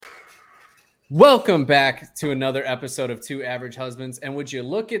Welcome back to another episode of Two Average Husbands. And would you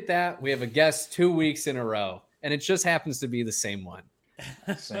look at that? We have a guest 2 weeks in a row, and it just happens to be the same one.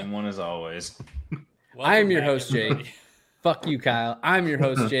 Same one as always. I'm your host, Jake. Fuck you, Kyle. I'm your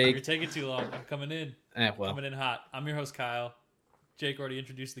host, Jake. You're taking too long. I'm coming in. Coming in hot. I'm your host, Kyle. Jake already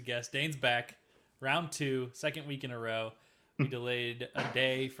introduced the guest. Dane's back. Round 2, second week in a row. We delayed a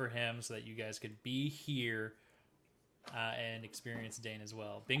day for him so that you guys could be here and experience Dane as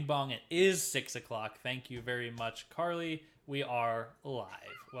well. Bing bong, it is 6 o'clock. Thank you very much, Carly. We are live.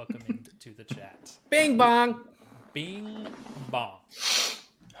 Welcome into the chat. Bing bong. Bing bong.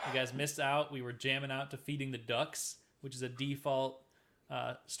 You guys missed out. We were jamming out to Feeding the Ducks, which is a default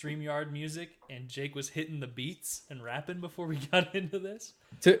StreamYard music, and Jake was hitting the beats and rapping before we got into this.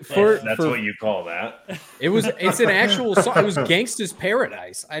 That's what you call that. It's an actual song. It was Gangsta's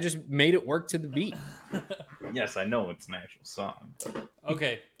Paradise. I just made it work to the beat. Yes, I know it's an actual song.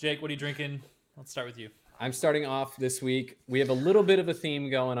 Okay, Jake, what are you drinking? Let's start with you. I'm starting off this week. We have a little bit of a theme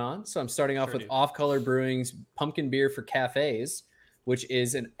going on. So I'm starting off with Off Color Brewing's Pumpkin Beer for Cafes, which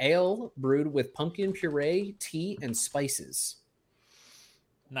is an ale brewed with pumpkin puree, tea, and spices.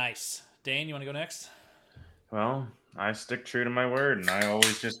 Nice. Dane, you want to go next? Well, I stick true to my word, and I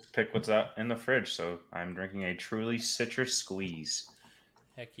always just pick what's out in the fridge. So I'm drinking a Truly Citrus Squeeze.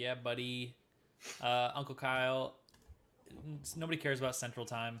 Heck yeah, buddy. Uncle Kyle, nobody cares about Central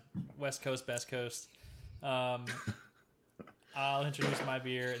Time. West Coast, Best Coast. I'll introduce my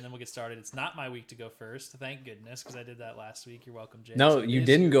beer, and then we'll get started. It's not my week to go first, thank goodness, because I did that last week. You're welcome, Jake. No, you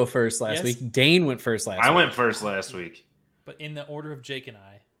didn't go first last week. Dane went first last week. I went first last week. But in the order of Jake and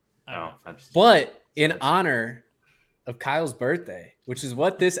I but in honor of Kyle's birthday, which is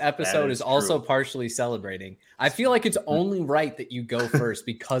what this episode is also partially celebrating, I feel like it's only right that you go first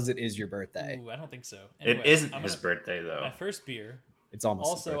because it is your birthday. Ooh, I don't think so. Anyway, it isn't his birthday, though. My first beer, it's almost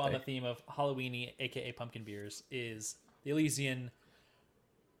also on the theme of Halloweeny, aka pumpkin beers, is the Elysian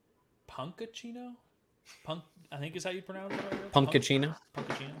Punkachino. I think is how you pronounce it. Punkachino.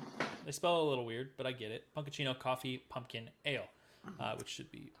 Punkachino. They spell it a little weird, but I get it. Punkachino coffee pumpkin ale, which should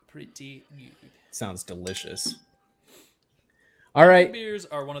be pretty good. Sounds delicious. All right. Beers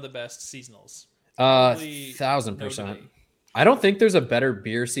are one of the best seasonals. 1000%. I don't think there's a better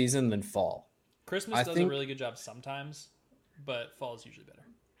beer season than fall. Christmas does a really good job sometimes, but fall is usually better.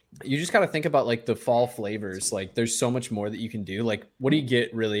 You just got to think about like the fall flavors. Like there's so much more that you can do. Like what do you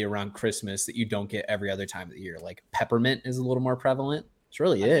get really around Christmas that you don't get every other time of the year? Like peppermint is a little more prevalent. It's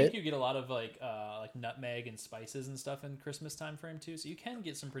really I think you get a lot of like nutmeg and spices and stuff in Christmas time frame too. So you can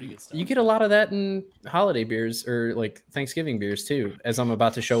get some pretty good stuff. You get a lot of that in holiday beers or like Thanksgiving beers too, as I'm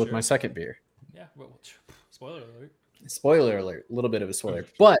about to show with my second beer. Yeah. Well, spoiler alert. Spoiler alert. A little bit of a spoiler.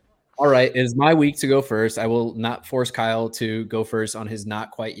 But all right, it is my week to go first. I will not force Kyle to go first on his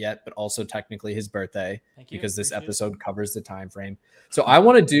not quite yet, but also technically his birthday because this episode covers the time frame. So I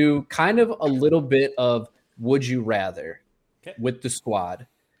want to do kind of a little bit of would you rather with the squad.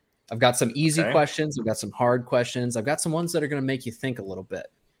 I've got some easy questions. I've got some hard questions. I've got some ones that are going to make you think a little bit.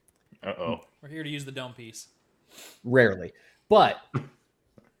 Uh-oh. We're here to use the dome piece. Rarely. But,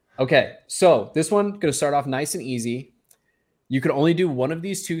 okay. So this one going to start off nice and easy. You can only do one of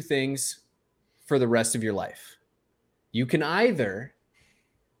these two things for the rest of your life. You can either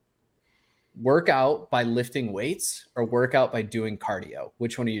work out by lifting weights or work out by doing cardio.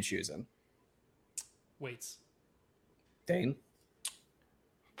 Which one are you choosing? Weights. Dane?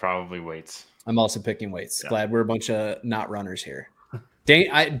 Probably weights. I'm also picking weights. Yeah. Glad we're a bunch of not runners here.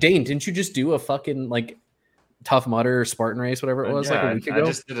 Dane, didn't you just do a fucking like Tough Mudder or Spartan race, whatever it was, like a week ago? I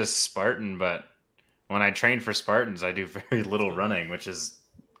just did a Spartan, but when I train for Spartans, I do very little running, which is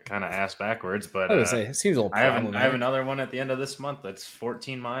kind of ass backwards. But I would say it seems a little. I have another one at the end of this month. That's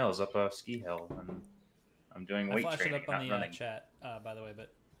 14 miles up a ski hill, and I'm doing weight training. I flashed it up on the chat, by the way,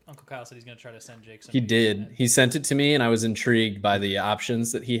 but Uncle Kyle said he's going to try to send Jake some. He did. He sent it to me, and I was intrigued by the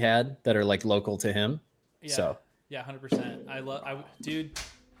options that he had that are like local to him. Yeah, so 100%. Dude.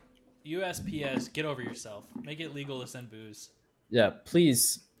 USPS, get over yourself. Make it legal to send booze. Yeah,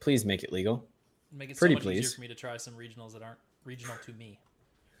 please make it legal. Make it so much easier for me to try some regionals that aren't regional to me.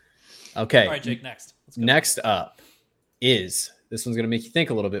 Okay. All right, Jake, next. Next up is, this one's going to make you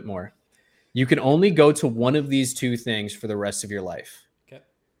think a little bit more. You can only go to one of these two things for the rest of your life. Okay.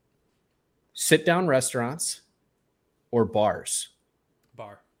 Sit-down restaurants or bars?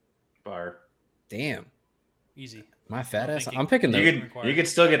 Bar. Damn. Easy. My fat ass. I'm picking the. You could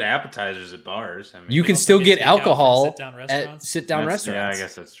still get appetizers at bars. I mean, you can still get alcohol at sit-down restaurants. Yeah, I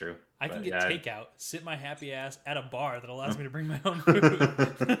guess that's true. I can get takeout, sit my happy ass at a bar that allows me to bring my own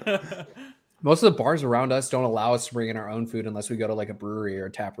food. Most of the bars around us don't allow us to bring in our own food unless we go to like a brewery or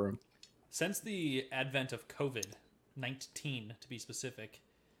a tap room. Since the advent of COVID-19, to be specific,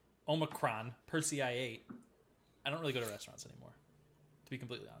 Omicron, Persei, I don't really go to restaurants anymore, to be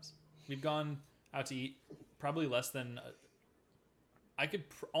completely honest. We've gone out to eat probably less than, I could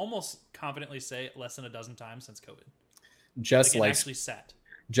almost confidently say less than a dozen times since COVID. Just like actually sat.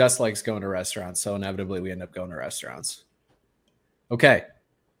 Just likes going to restaurants, so inevitably we end up going to restaurants. Okay.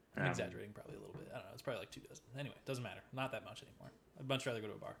 I'm exaggerating probably a little bit. I don't know. It's probably like 2 dozen. Anyway, doesn't matter. Not that much anymore. I'd much rather go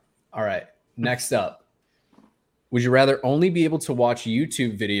to a bar. All right. Next up. Would you rather only be able to watch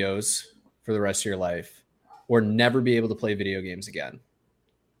YouTube videos for the rest of your life or never be able to play video games again?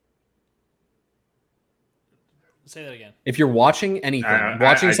 Say that again. If you're watching anything,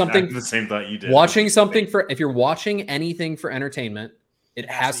 the same thought you did. If you're watching anything for entertainment, it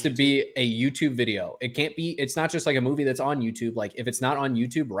has to be a YouTube video. It can't be, it's not just like a movie that's on YouTube. Like if it's not on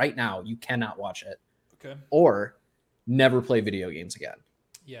YouTube right now, you cannot watch it. Okay. Or never play video games again.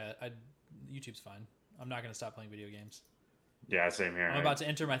 Yeah, YouTube's fine. I'm not going to stop playing video games. Yeah, same here. I'm about to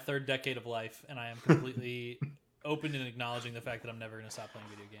enter my 3rd decade of life, and I am completely open and acknowledging the fact that I'm never going to stop playing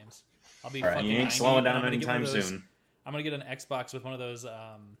video games. I'll be fucking 90. You ain't slowing down anytime soon. I'm going to get an Xbox with one of those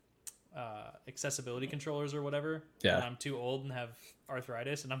accessibility controllers or whatever. Yeah. And I'm too old and have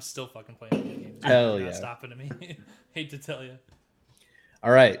arthritis, and I'm still fucking playing video games. Hell yeah. Not stopping to me. Hate to tell you.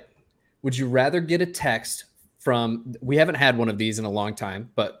 All right. Would you rather get a text from, we haven't had one of these in a long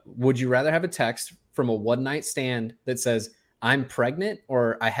time, but would you rather have a text from a one-night stand that says, I'm pregnant,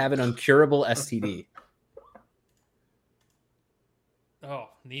 or I have an incurable STD? Oh,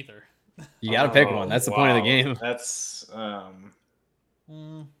 neither. You got to pick one. That's the point of the game. That's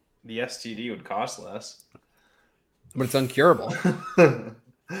the STD would cost less, but it's uncurable.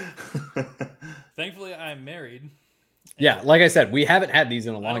 Thankfully, I'm married. Yeah, like I said, we haven't had these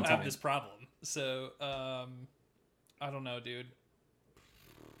in a long time. I don't have this problem, so I don't know, dude.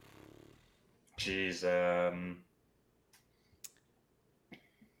 Jeez.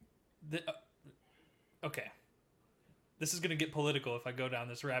 Okay. This is going to get political if I go down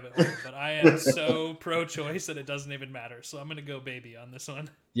this rabbit hole, but I am so pro-choice that it doesn't even matter. So I'm going to go baby on this one.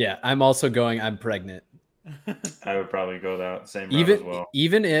 Yeah, I'm also going, I'm pregnant. I would probably go that same route as well.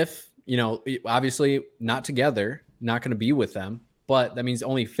 Even if, obviously not together, not going to be with them, but that means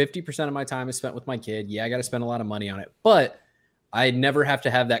only 50% of my time is spent with my kid. Yeah, I got to spend a lot of money on it, but I never have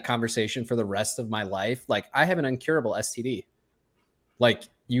to have that conversation for the rest of my life. Like, I have an incurable STD. Like,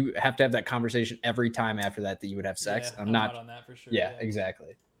 you have to have that conversation every time after that you would have sex. Yeah, I'm not on that for sure. Yeah,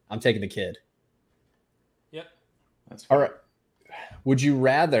 exactly. I'm taking the kid. Yep. That's fine. All right. Would you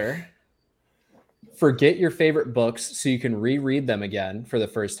rather forget your favorite books so you can reread them again for the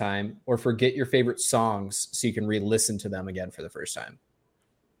first time, or forget your favorite songs so you can re-listen to them again for the first time?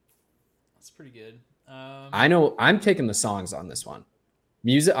 That's pretty good. I know I'm taking the songs on this one.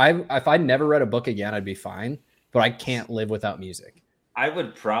 Music, if I never read a book again, I'd be fine, but I can't live without music. I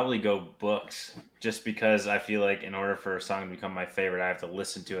would probably go books, just because I feel like in order for a song to become my favorite, I have to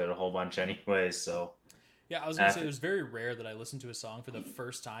listen to it a whole bunch anyways. So yeah, I was gonna say it was very rare that I listen to a song for the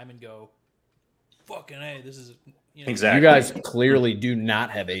first time and go, "Fucking hey, this is exactly." You guys clearly do not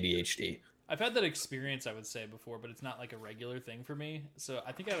have ADHD. I've had that experience, I would say, before, but it's not like a regular thing for me. So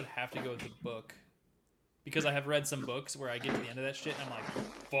I think I would have to go with the book, because I have read some books where I get to the end of that shit and I'm like,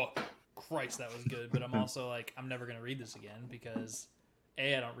 "Fuck, Christ, that was good," but I'm also like, I'm never gonna read this again because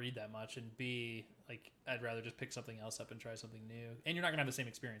A, I don't read that much, and B, like, I'd rather just pick something else up and try something new. And you're not gonna have the same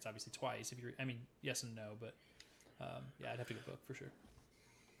experience, obviously, twice. Yes and no, but yeah, I'd have to go book for sure.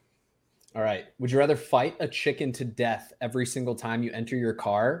 All right. Would you rather fight a chicken to death every single time you enter your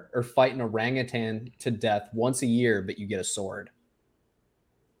car, or fight an orangutan to death once a year, but you get a sword?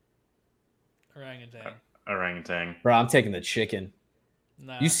 Orangutan. Bro, I'm taking the chicken.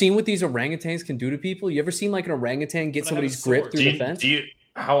 Nah. You seen what these orangutans can do to people? You ever seen like an orangutan get somebody's grip through the fence?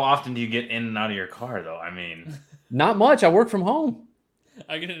 How often do you get in and out of your car, though? I mean, not much. I work from home.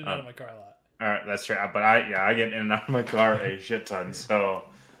 I get in and out of my car a lot. All right, that's true. But I get in and out of my car a shit ton. So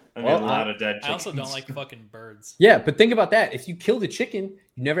I get a lot of dead chickens. I also don't like fucking birds. Yeah, but think about that. If you kill the chicken,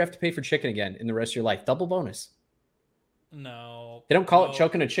 you never have to pay for chicken again in the rest of your life. Double bonus. No. They don't call it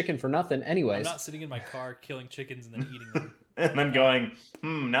choking a chicken for nothing anyways. I'm not sitting in my car killing chickens and then eating them. And then going,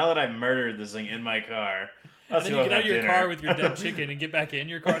 now that I've murdered this thing in my car, and then you get out of your car with your dead chicken and get back in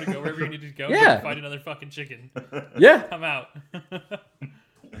your car to go wherever you need to go. Yeah. And find another fucking chicken. Yeah. I'm out.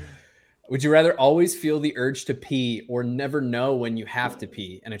 Would you rather always feel the urge to pee, or never know when you have to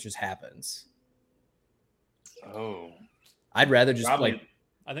pee and it just happens? Oh. I'd rather just I think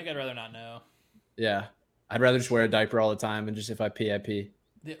I'd rather not know. Yeah. I'd rather just wear a diaper all the time, and just if I pee, I pee.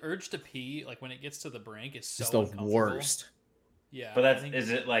 The urge to pee, like when it gets to the brink, is so it's the uncomfortable. worst. Yeah. But is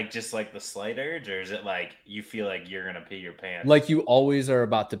it like just like the slight urge, or is it like you feel like you're gonna pee your pants? Like you always are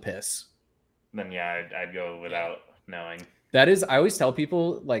about to piss. Then yeah, I'd go without knowing. That is, I always tell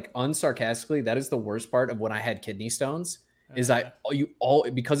people, like unsarcastically, that is the worst part of when I had kidney stones.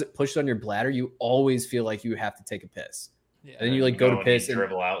 Because it pushed on your bladder, you always feel like you have to take a piss. Yeah. And then you like go to piss and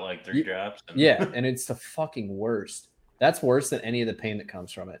dribble out like 3 drops. And it's the fucking worst. That's worse than any of the pain that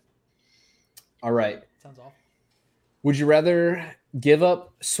comes from it. All right. Sounds awful. Would you rather give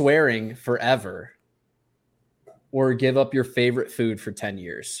up swearing forever or give up your favorite food for 10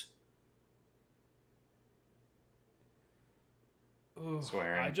 years?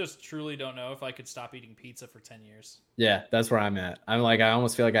 Swearing. I just truly don't know if I could stop eating pizza for 10 years. Yeah, that's where I'm at. I'm like, I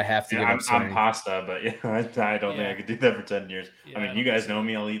almost feel like I have to give up swearing. I'm pasta, but I don't think I could do that for 10 years. Yeah, I mean, you guys know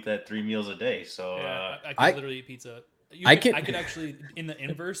me. I'll eat that 3 meals a day. So I could literally eat pizza. I could actually, in the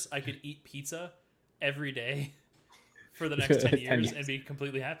inverse, I could eat pizza every day for the next 10 years and be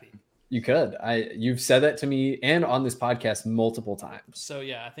completely happy. You could. You've said that to me and on this podcast multiple times. So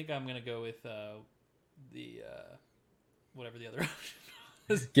yeah, I think I'm gonna go with the whatever the other option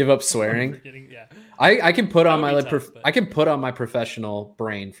was. Give up swearing. Yeah. I can put on my I can put on my professional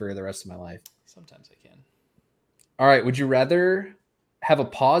brain for the rest of my life. Sometimes I can. All right. Would you rather have a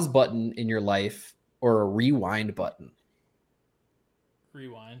pause button in your life or a rewind button?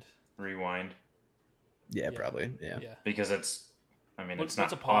 Rewind. Yeah, probably. Yeah. Because it's not what's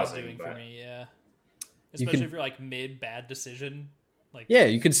a pause doing for me? Yeah. Especially if you're like mid bad decision. Like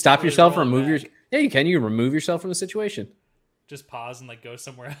you can stop really yourself or remove you can remove yourself from the situation. Just pause and like go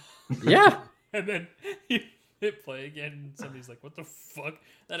somewhere else. Yeah. And then you hit play again and somebody's like, what the fuck?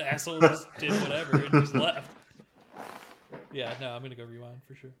 That asshole just did whatever and just left. Yeah, no, I'm gonna go rewind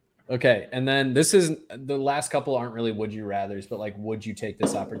for sure. Okay, and then this is the last couple aren't really would you rathers, but like would you take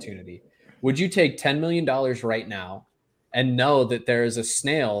this opportunity? Would you take $10 million right now and know that there is a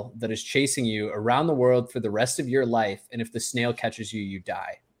snail that is chasing you around the world for the rest of your life, and if the snail catches you, you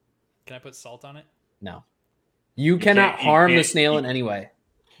die? Can I put salt on it? No. You cannot harm the snail in any way.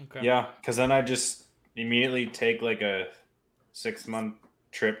 Okay. Yeah, because then I just immediately take like a 6-month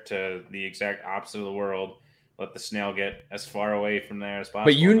trip to the exact opposite of the world, let the snail get as far away from there as possible.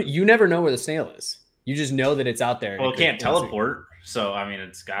 But you never know where the snail is. You just know that it's out there. Well, it can't teleport, so I mean,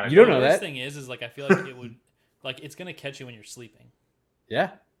 it's got to. You don't know that. The thing is like I feel like it would, like it's gonna catch you when you're sleeping.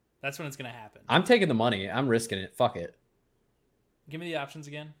 Yeah, that's when it's gonna happen. I'm taking the money. I'm risking it. Fuck it. Give me the options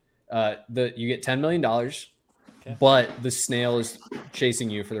again. You get $10 million, but the snail is chasing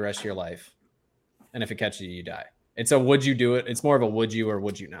you for the rest of your life, and if it catches you, you die. It's a would you do it? It's more of a would you or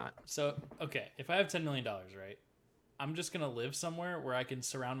would you not. So okay, if I have $10 million, right, I'm just gonna live somewhere where I can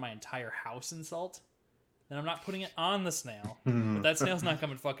surround my entire house in salt. Then I'm not putting it on the snail, but that snail's not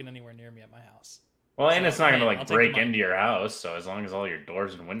coming fucking anywhere near me at my house. Well, and it's not gonna like break into your house. So as long as all your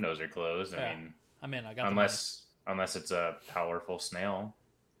doors and windows are closed, I mean, I got unless it's a powerful snail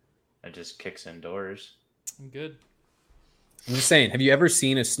that just kicks indoors. I'm good. I'm just saying. Have you ever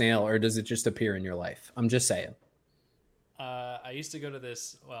seen a snail, or does it just appear in your life? I'm just saying. I used to go to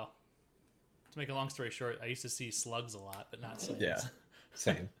this. Well, to make a long story short, I used to see slugs a lot, but not snails. Yeah,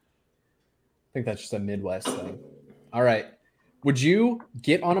 same. I think that's just a Midwest thing. All right. Would you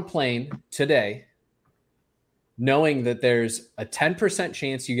get on a plane today knowing that there's a 10%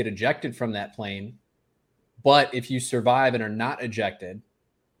 chance you get ejected from that plane, but if you survive and are not ejected,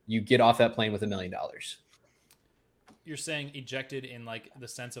 you get off that plane with $1 million? You're saying ejected in like the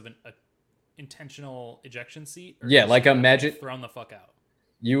sense of an intentional ejection seat? Or like imagine thrown the fuck out.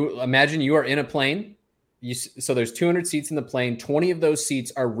 You imagine you are in a plane. So there's 200 seats in the plane. 20 of those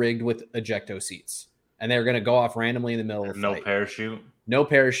seats are rigged with ejecto seats, and they're going to go off randomly in the middle of the flight. No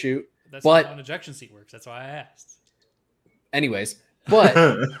parachute. That's not how an ejection seat works. That's why I asked. Anyways, but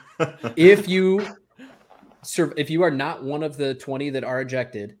if you are not one of the 20 that are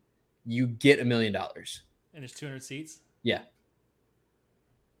ejected, you get $1 million. And there's 200 seats? Yeah.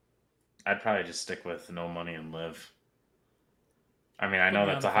 I'd probably just stick with no money and live. I mean, I know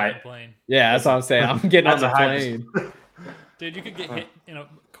that's a high plane. Yeah, that's what I'm saying. I'm getting on the plane. Dude, you could get hit in a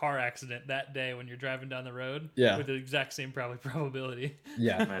car accident that day when you're driving down the road. Yeah. With the exact same probability.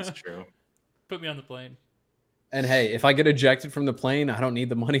 Yeah, that's true. Put me on the plane. And hey, if I get ejected from the plane, I don't need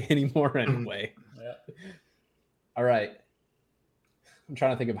the money anymore anyway. Yeah. All right. I'm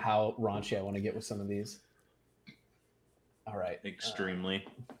trying to think of how raunchy I want to get with some of these. All right. Extremely.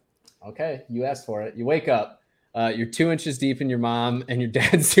 Okay. You asked for it. You wake up. You're 2 inches deep in your mom, and your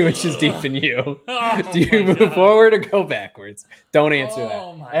dad's 2 inches deep in you. Do you move forward or go backwards? Don't answer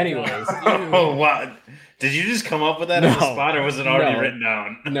that. Anyways. Oh, wow. Did you just come up with that on the spot, or was it already written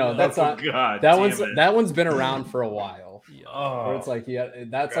down? No, that's not. God, that one's been around for a while. Where it's like, yeah,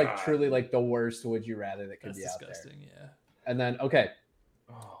 that's God. like truly like the worst would you rather that could be out there. Yeah. And then, okay,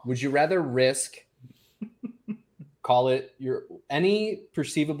 would you rather risk, call it your any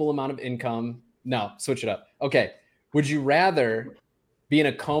perceivable amount of income? No, switch it up. Okay, would you rather be in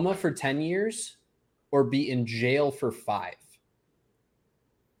a coma for 10 years or be in jail for 5?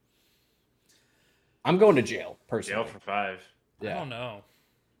 I'm going to jail personally. Jail for 5. Yeah. I don't know.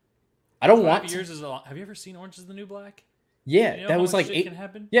 I don't want 5 years is a lot. Have you ever seen Orange is the New Black? Yeah, you know that was like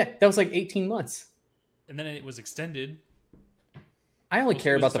that was like 18 months. And then it was extended. I only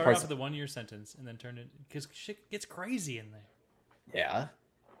care about the parts off with the 1-year sentence and then turn it because shit gets crazy in there. Yeah.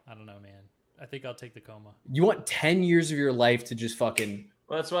 I don't know, man. I think I'll take the coma. You want 10 years of your life to just fucking.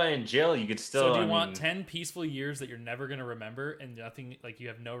 Well, that's why in jail you could still. So do you want 10 peaceful years that you're never going to remember and nothing like you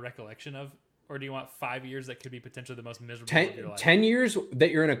have no recollection of? Or do you want 5 years that could be potentially the most miserable of your life? 10 years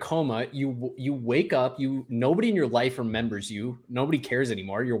that you're in a coma, you wake up, nobody in your life remembers you. Nobody cares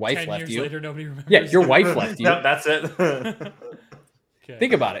anymore. Your wife 10 left years you. Later, nobody remembers. Yeah, your wife left you. No, that's it. Okay.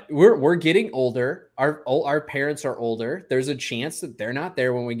 Think about it. We're getting older. Our parents are older. There's a chance that they're not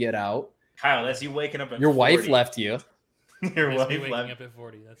there when we get out. Kyle, that's you waking up at your 40. wife left you. Your wife wife waking left up at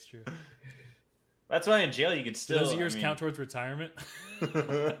 40. That's true. That's why in jail you could still. Do those years count towards retirement?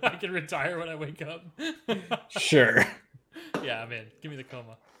 I can retire when I wake up. Sure. Yeah, I'm in. Give me the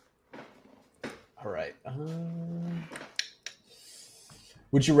coma. All right.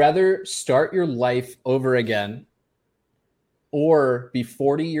 Would you rather start your life over again or be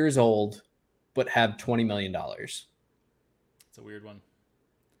 40 years old but have $20 million? It's a weird one.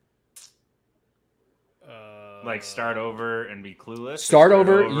 Like start over and be clueless. Start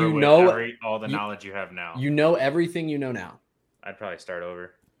over, you know all the knowledge you have now. You know everything you know now. I'd probably start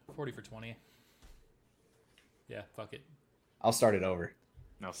over. 40 for 20. Yeah, fuck it. I'll start it over.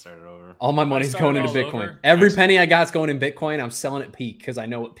 I'll start it over. All my money's going into Bitcoin. Every penny I got's going in Bitcoin. I'm selling at peak because I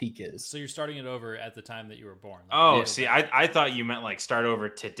know what peak is. So you're starting it over at the time that you were born. Like see, I thought you meant like start over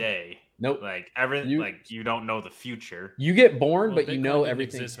today. Nope. Like everything, like you don't know the future. You get born, but Bitcoin you know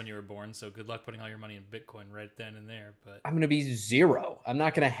everything. Exists when you were born, so good luck putting all your money in Bitcoin right then and there. But I'm gonna be zero. I'm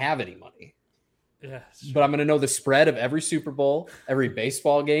not gonna have any money. Yeah, but I'm gonna know the spread of every Super Bowl, every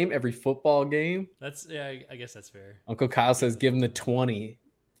baseball game, every football game. That's I guess that's fair. Uncle Kyle says, "Give him the 20."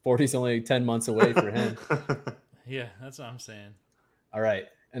 40's only 10 months away for him. Yeah, that's what I'm saying. All right,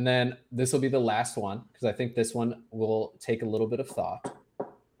 and then this will be the last one because I think this one will take a little bit of thought.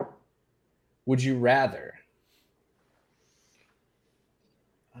 Would you rather?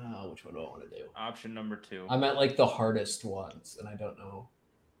 Which one do I want to do? Option number 2. I'm at like the hardest ones, and I don't know.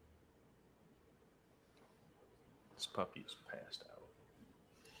 This puppy's passed out.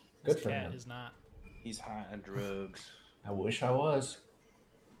 Good for him. Is not. He's high on drugs. I wish I was.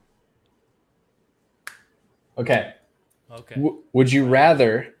 Okay. Would you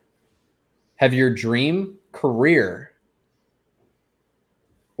rather have your dream career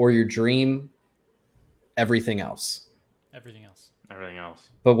or your dream everything else? Everything else. Everything else.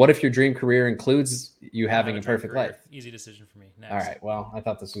 But what if your dream career includes you having a perfect life? Easy decision for me. Next. All right. Well, I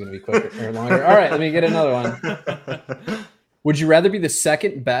thought this was going to be quicker or longer. All right. Let me get another one. Would you rather be the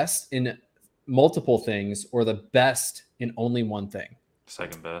second best in multiple things or the best in only one thing?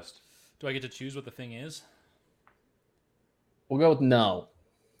 Second best. Do I get to choose what the thing is? We'll go with no.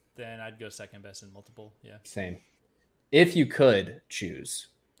 Then I'd go second best in multiple. Yeah. Same. If you could choose.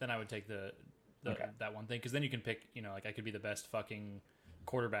 Then I would take that one thing because then you can pick, like I could be the best fucking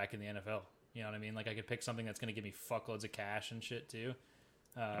quarterback in the NFL. You know what I mean? Like I could pick something that's going to give me fuckloads of cash and shit too.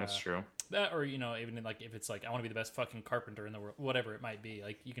 That's true. That or even like if it's like I want to be the best fucking carpenter in the world, whatever it might be.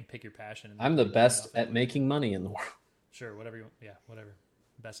 Like you can pick your passion. I'm the best at making money in the world. Sure, whatever you want. Yeah, whatever.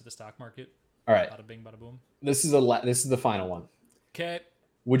 Best at the stock market. All right. Bada bing, bada boom. This is the final one. Okay.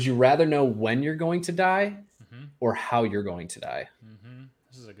 Would you rather know when you're going to die or how you're going to die? Mm-hmm.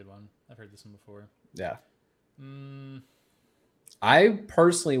 This is a good one. I've heard this one before. Yeah. I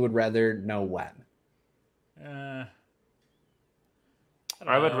personally would rather know when. I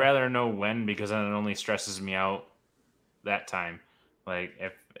would rather know when because then it only stresses me out that time. Like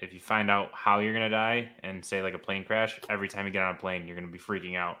if you find out how you're gonna die and say like a plane crash, every time you get on a plane, you're gonna be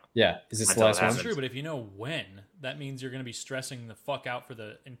freaking out. Yeah, is this the last one? That's true, but if you know when, that means you're gonna be stressing the fuck out for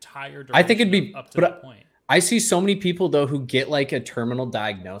the entire duration. I think it'd be up to that point. I see so many people though who get like a terminal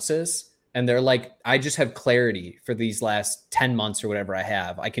diagnosis and they're like, I just have clarity for these last 10 months or whatever I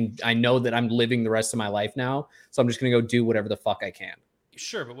have. I know that I'm living the rest of my life now, so I'm just gonna go do whatever the fuck I can.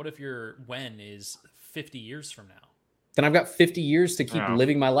 Sure, but what if your when is 50 years from now? then I've got 50 years to keep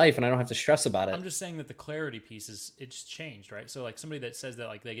living my life and I don't have to stress about it. I'm just saying that the clarity piece it's changed, right? So like somebody that says that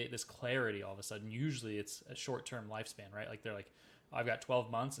like they get this clarity all of a sudden, usually it's a short-term lifespan, right? Like they're like, I've got 12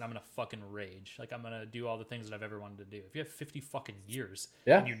 months and I'm going to fucking rage. Like I'm going to do all the things that I've ever wanted to do. If you have 50 fucking years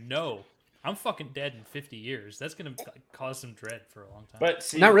and you know I'm fucking dead in 50 years, that's going to cause some dread for a long time. But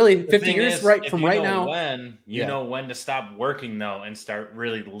see, not really 50 years is, right from right now. When you know when to stop working though and start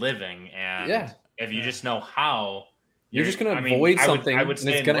really living. And if you just know how, you're just going to avoid something and it's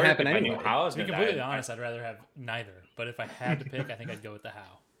going to happen anyway. To be completely honest, I'd rather have neither. But if I had to pick, I think I'd go with the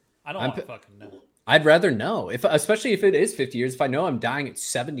how. I don't want to fucking know. I'd rather know, especially if it is 50 years. If I know I'm dying at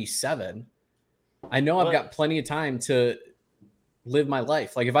 77, I know I've got plenty of time to live my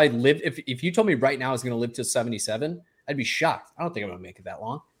life. Like if you told me right now I was going to live to 77, I'd be shocked. I don't think I'm going to make it that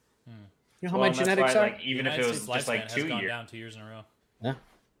long. You know how my genetics are? Like, even if it was just like 2 years. Down 2 years in a row. Yeah.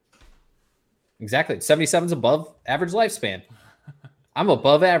 Exactly. 77's above average lifespan. I'm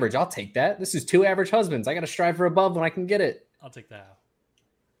above average. I'll take that. This is 2 average husbands. I got to strive for above when I can get it. I'll take that.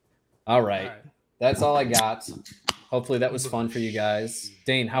 All right. That's all I got. Hopefully that was fun for you guys.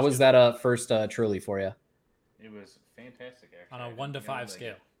 Dane, how was that first Truly for you? It was fantastic, actually. On a 1 to 5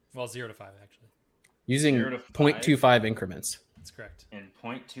 scale. Well, 0 to 5, actually. Using 0.25 increments. That's correct. In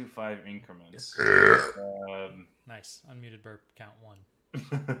 0.25 increments. Nice. Unmuted burp, count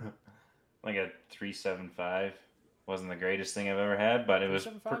 1. Like a 3.75. Wasn't the greatest thing I've ever had, but it was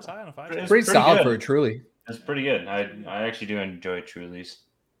high on a 5. Pretty solid good for a Truly. It's pretty good. I actually do enjoy Trulies.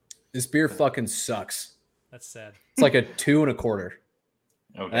 This beer fucking sucks. That's sad. It's like a 2 1/4.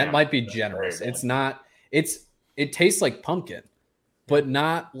 Okay. That might be generous. It's not. It tastes like pumpkin, but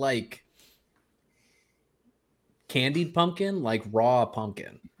not like candied pumpkin, like raw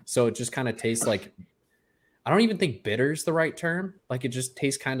pumpkin. So it just kind of tastes like. I don't even think bitter is the right term. Like it just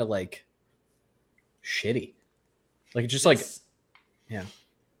tastes kind of like shitty. Like it's just yeah.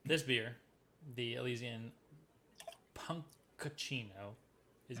 This beer, the Elysian Punkachino,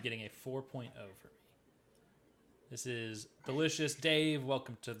 is getting a 4.0 for me. This is delicious. Dave,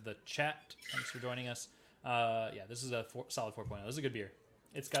 welcome to the chat. Thanks for joining us. This is a solid 4.0. This is a good beer.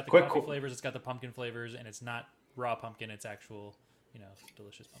 It's got the coffee flavors, it's got the pumpkin flavors, and it's not raw pumpkin. It's actual,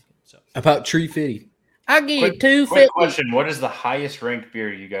 delicious pumpkin. So about tree fitty. I'll give you 250. Quick question: what is the highest ranked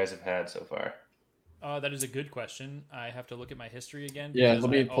beer you guys have had so far? That is a good question. I have to look at my history again. Yeah,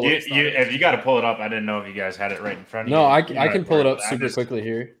 let me pull it. If you got to pull it up, I didn't know if you guys had it right in front of you. No, I can pull it up super quickly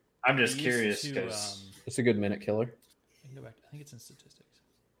here. I'm just curious because it's a good minute killer. I can go back. I think it's in statistics.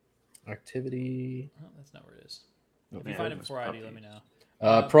 Activity. Oh, that's not where it is. If you find it before ID, let me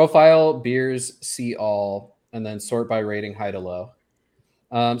know. Profile, beers, see all, and then sort by rating, high to low.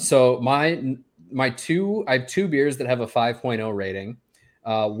 So I have 2 beers that have a 5.0 rating.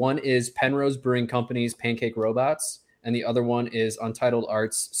 One is Penrose Brewing Company's Pancake Robots, and the other one is Untitled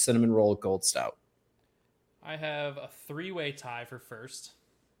Arts Cinnamon Roll Gold Stout. I have a 3-way tie for first.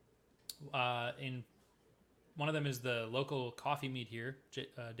 In one of them is the local coffee meet here.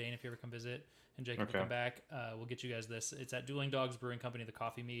 Dane, if you ever come visit, and Jake, if you come back, we'll get you guys this. It's at Dueling Dogs Brewing Company, the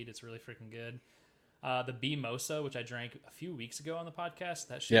coffee meet. It's really freaking good. The B-Mosa, which I drank a few weeks ago on the podcast,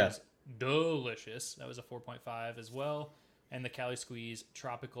 that shit was delicious. That was a 4.5 as well. And the Cali Squeeze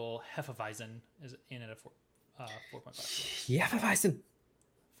Tropical Hefeweizen is in at a 4.5. Yeah, Hefeweizen.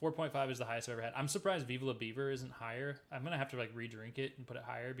 4.5 is the highest I've ever had. I'm surprised Viva La Beaver isn't higher. I'm going to have to re-drink it and put it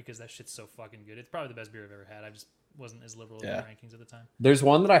higher because that shit's so fucking good. It's probably the best beer I've ever had. I just wasn't as liberal in the rankings at the time. There's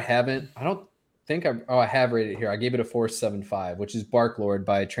one that I haven't. I don't think I have rated it here. I gave it a 4.75, which is Bark Lord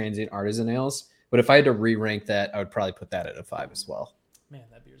by Transient Artisan Ales. But if I had to re-rank that, I would probably put that at a 5 as well. Man,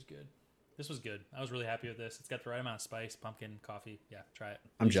 that beer's good. This was good. I was really happy with this. It's got the right amount of spice, pumpkin, coffee. Yeah, try it.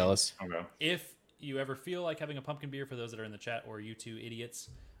 I'm jealous. Okay. If you ever feel like having a pumpkin beer, for those that are in the chat or you two idiots,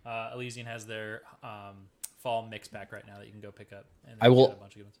 Elysian has their fall mix pack right now that you can go pick up. And I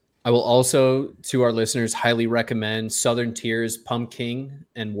will also, to our listeners, highly recommend Southern Tier's Pumpkin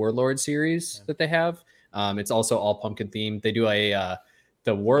and Warlord series that they have. It's also all pumpkin themed. They do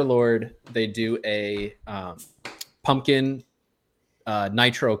the Warlord. They do a pumpkin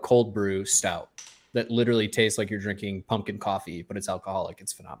nitro cold brew stout that literally tastes like you're drinking pumpkin coffee, but it's alcoholic.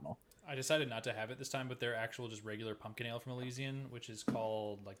 It's phenomenal. I decided not to have it this time, but they're actual just regular pumpkin ale from Elysian, which is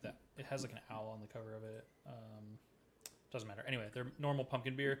called like that. It has like an owl on the cover of it. Doesn't matter. Anyway, their normal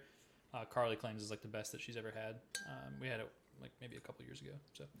pumpkin beer, Carly claims is like the best that she's ever had. We had it like maybe a couple years ago.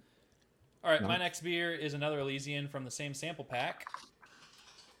 So, all right, my next beer is another Elysian from the same sample pack.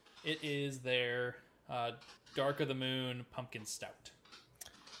 It is their Dark of the Moon Pumpkin Stout.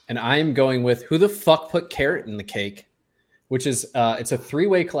 And I'm going with who the fuck put carrot in the cake? which is it's a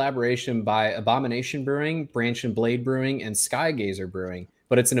 3-way collaboration by Abomination Brewing, Branch and Blade Brewing, and Skygazer Brewing.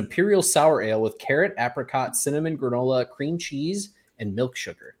 But it's an imperial sour ale with carrot, apricot, cinnamon, granola, cream cheese, and milk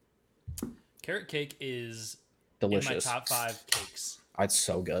sugar. Carrot cake is delicious. In my top 5 cakes. It's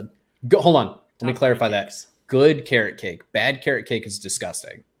so good. Hold on. Let me clarify that. Good carrot cake. Bad carrot cake is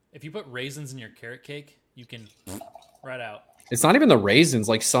disgusting. If you put raisins in your carrot cake, you can right out. It's not even the raisins.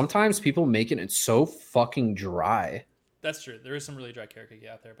 Like sometimes people make it so fucking dry. That's true. There is some really dry carrot cake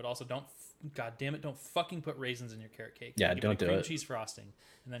out there, but also don't fucking put raisins in your carrot cake. Yeah, don't do it. Cream cheese frosting,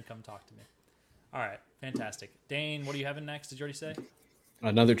 and then come talk to me. All right, fantastic. Dane, what are you having next? Did you already say?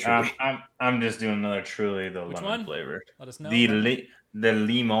 Another Truly. I'm just doing another Truly, the Which lemon one? flavor. Let us know. The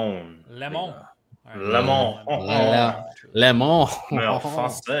lemon. Lemon. Lemon.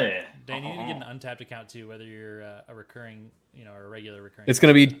 Dane, you need to get an Untapped account too, whether you're a recurring, or a regular recurring. It's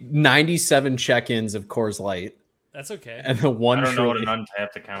going to be 97 check-ins of Coors Light. That's okay. And the one I don't know what an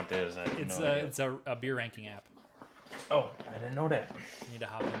Untapped account is. It's a beer ranking app. Oh, I didn't know that. You need to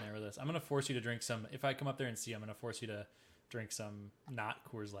hop in there with us. I'm going to force you to drink some. If I come up there and see you, I'm going to force you to drink some not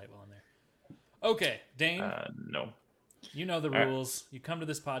Coors Light while I'm there. Okay, Dane. No. You know the rules. You come to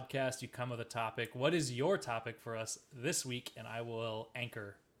this podcast, you come with a topic. What is your topic for us this week? And I will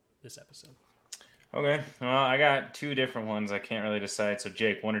anchor this episode. Okay. Well, I got 2 different ones. I can't really decide. So,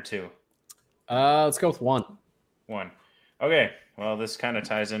 Jake, 1 or 2? Let's go with 1. 1. Okay. Well, this kind of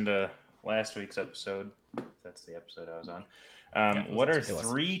ties into last week's episode. That's the episode I was on. What are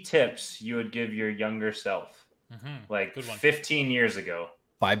 3 tips you would give your younger self? Like 15 years ago.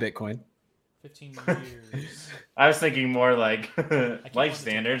 Buy Bitcoin. 15 years. I was thinking more like life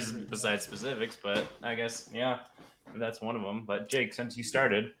standards besides specifics, but I guess, yeah, that's one of them. But Jake, since you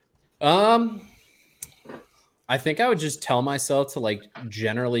started. I think I would just tell myself to like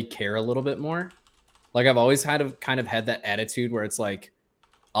generally care a little bit more. Like I've always kind of had that attitude where it's like,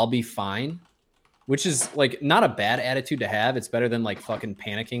 I'll be fine, which is like not a bad attitude to have. It's better than like fucking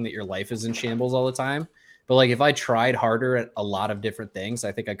panicking that your life is in shambles all the time. But like if I tried harder at a lot of different things,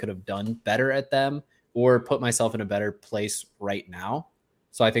 I think I could have done better at them or put myself in a better place right now.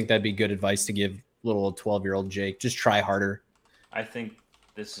 So I think that'd be good advice to give little 12-year-old Jake. Just try harder. I think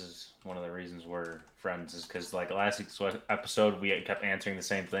this is one of the reasons we're friends is because like last week's episode, we kept answering the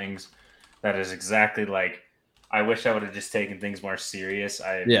same things. That is exactly like, I wish I would have just taken things more serious.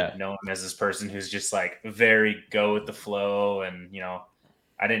 I know him as this person who's just like very go with the flow. And,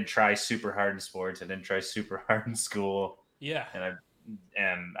 I didn't try super hard in sports. I didn't try super hard in school. Yeah.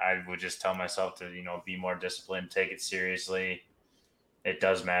 And I would just tell myself to, be more disciplined, take it seriously. It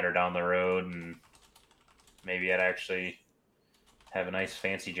does matter down the road. And maybe I'd actually have a nice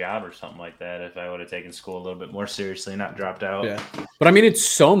fancy job or something like that if I would have taken school a little bit more seriously, not dropped out. Yeah. But I mean, it's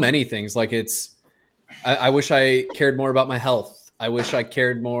so many things. Like I wish I cared more about my health. I wish I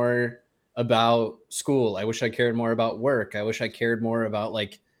cared more about school. I wish I cared more about work. I wish I cared more about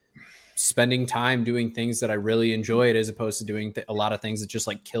like spending time doing things that I really enjoyed as opposed to doing a lot of things that just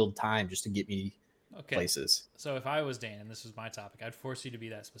like killed time just to get me places. So if I was Dan and this was my topic, I'd force you to be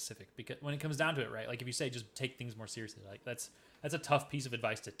that specific because when it comes down to it, right? Like if you say just take things more seriously, like that's a tough piece of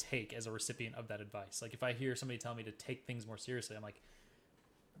advice to take as a recipient of that advice. Like if I hear somebody tell me to take things more seriously, I'm like,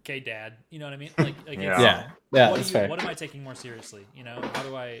 okay, Dad, you know what I mean? Like yeah. What am I taking more seriously? How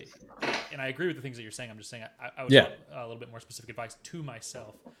do I? And I agree with the things that you're saying. I'm just saying I would want a little bit more specific advice to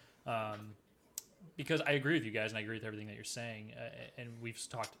myself, because I agree with you guys and I agree with everything that you're saying. And we've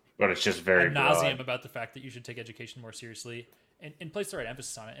talked, but it's just very ad nauseum about the fact that you should take education more seriously and place the right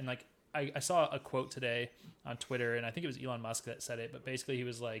emphasis on it. And like I saw a quote today on Twitter, and I think it was Elon Musk that said it, but basically he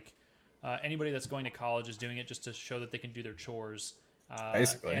was like, anybody that's going to college is doing it just to show that they can do their chores.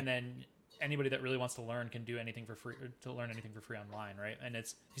 Basically. And then anybody that really wants to learn can do anything for free, or to learn anything for free online, right? And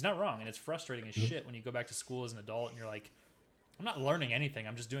he's not wrong, and it's frustrating as shit when you go back to school as an adult and you're like, I'm not learning anything.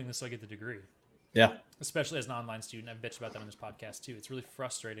 I'm just doing this so I get the degree. Yeah. Especially as an online student, I've bitched about that on this podcast too. It's really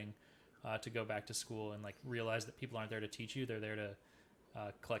frustrating to go back to school and like realize that people aren't there to teach you; they're there to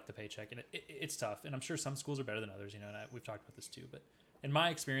collect the paycheck, and it's tough. And I'm sure some schools are better than others, and we've talked about this too. But in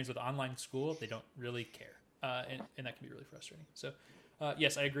my experience with online school, they don't really care, and that can be really frustrating. So.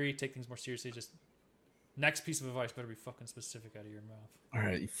 Yes, I agree. Take things more seriously. Just next piece of advice better be fucking specific out of your mouth. All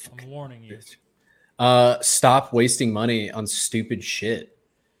right, I'm warning you. Stop wasting money on stupid shit.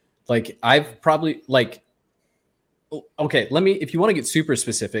 Like I've probably like. Okay, if you want to get super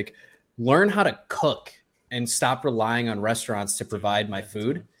specific, learn how to cook and stop relying on restaurants to provide my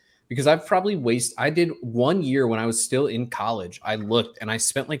food. Because I've probably I did 1 year when I was still in college. I looked and I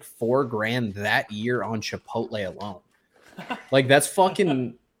spent like $4,000 that year on Chipotle alone. Like that's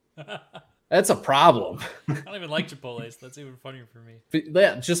fucking That's a problem. I don't even like Chipotle, so that's even funnier for me. But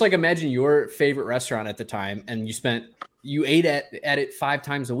yeah, just like imagine your favorite restaurant at the time, and you ate at it 5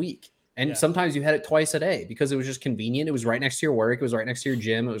 times a week, and sometimes you had it twice a day because it was just convenient. It was right next to your work. It was right next to your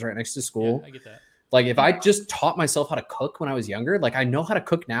gym. It was right next to school. Yeah, I get that. Like if I just taught myself how to cook when I was younger, like I know how to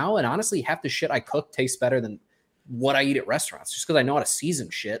cook now, and honestly, half the shit I cook tastes better than what I eat at restaurants, just because I know how to season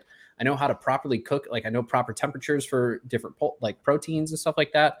shit. I know how to properly cook. Like I know proper temperatures for different like proteins and stuff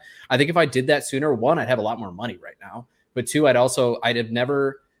like that. I think if I did that sooner, one, I'd have a lot more money right now. But two, I'd have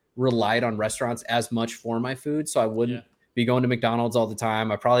never relied on restaurants as much for my food. So I wouldn't be going to McDonald's all the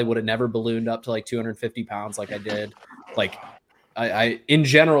time. I probably would have never ballooned up to like 250 pounds like I did. Like I in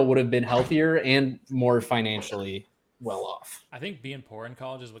general would have been healthier and more financially well off. I think being poor in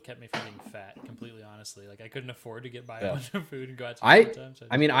college is what kept me from being fat, completely honestly. Like I couldn't afford to buy a bunch of food and go out to times.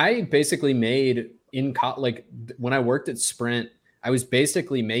 I basically made like when I worked at Sprint, I was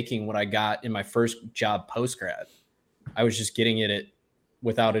basically making what I got in my first job post grad. I was just getting it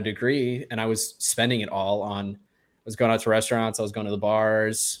without a degree, and I was spending it all on. I was going out to restaurants. I was going to the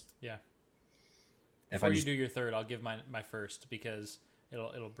bars. Yeah. Before you do your third, I'll give my first because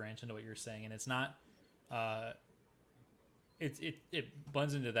it'll branch into what you're saying, and it's not. It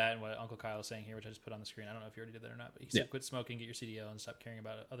blends into that and what Uncle Kyle is saying here, which I just put on the screen. I don't know if you already did that or not, but he said quit smoking, get your CDL, and stop caring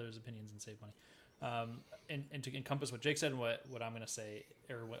about others' opinions and save money. And to encompass what Jake said and what I'm going to say,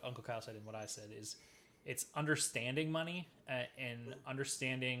 or what Uncle Kyle said and what I said, is it's understanding money and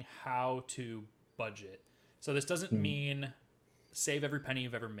understanding how to budget. So this doesn't mean save every penny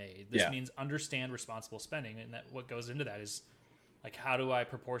you've ever made. This means understand responsible spending, and that what goes into that is like how do I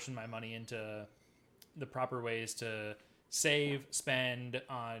proportion my money into the proper ways to save, spend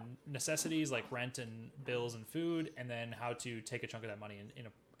on necessities like rent and bills and food, and then how to take a chunk of that money and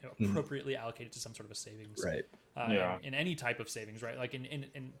appropriately allocate it to some sort of a savings. Right. In any type of savings, right? Like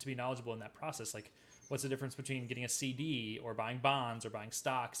in to be knowledgeable in that process, like what's the difference between getting a CD or buying bonds or buying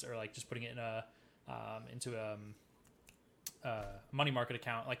stocks or like just putting it in into a money market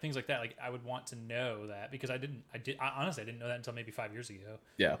account, like things like that. Like I would want to know that because I honestly didn't know that until maybe 5 years ago.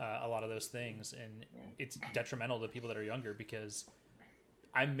 Yeah. A lot of those things, and it's detrimental to people that are younger because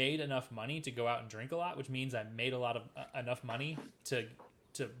I made enough money to go out and drink a lot, which means I made a lot of enough money to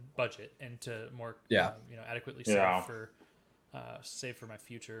budget and to more adequately save for my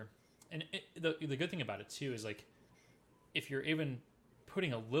future. And the good thing about it too is like if you're even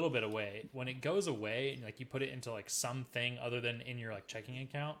putting a little bit away, when it goes away and like you put it into like something other than in your like checking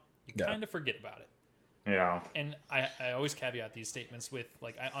account, you kind of forget about it. Yeah. And I always caveat these statements with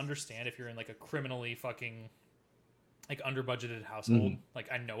like I understand if you're in like a criminally fucking like under budgeted household,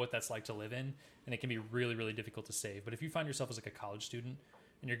 like I know what that's like to live in, and it can be really, really difficult to save. But if you find yourself as like a college student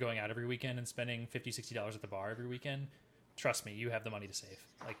and you're going out every weekend and spending $50-$60 at the bar every weekend, trust me, you have the money to save.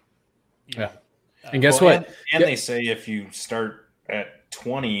 Like and guess what? And they say if you start at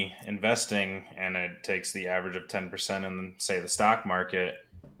 20 investing and it takes the average of 10% in say the stock market,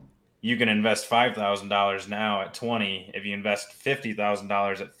 you can invest $5,000 now at 20. If you invest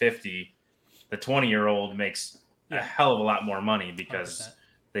 $50,000 at 50, the 20-year-old makes a hell of a lot more money because 100%.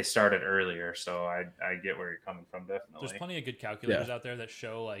 They started earlier. So I get where you're coming from. Definitely. There's plenty of good calculators out there that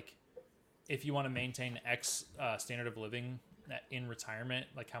show like if you want to maintain X standard of living in retirement,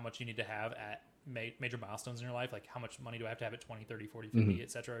 like how much you need to have at major milestones in your life, like how much money do I have to have at 20, 30, 40, 50,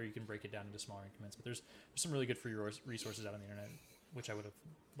 etc. Or you can break it down into smaller increments. But there's some really good free resources out on the internet, which I would have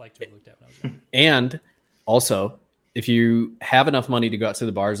liked to have looked at when I was younger. And also, if you have enough money to go out to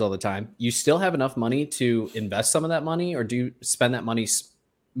the bars all the time, you still have enough money to invest some of that money or spend that money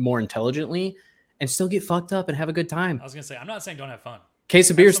more intelligently and still get fucked up and have a good time. I was going to say, I'm not saying don't have fun. Case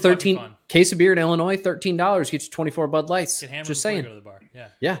of beer is $13. Case of beer in Illinois, $13 gets you 24 Bud Lights. Just saying. Go to the bar.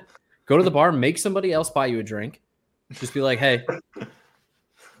 Yeah. Go to the bar, make somebody else buy you a drink. Just be like, hey. I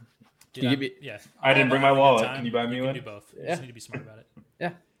didn't bring my wallet. Can you buy me one? You can do both. You just need to be smart about it.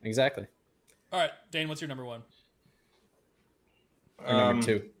 Yeah, exactly. All right, Dane, what's your number one?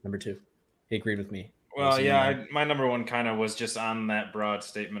 Number two. He agreed with me. Well, my number one kind of was just on that broad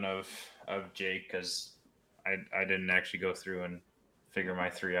statement of Jake because I didn't actually go through and figure my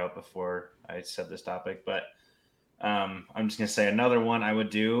three out before I said this topic. But I'm just going to say another one I would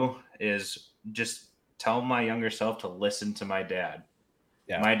do is just tell my younger self to listen to my dad.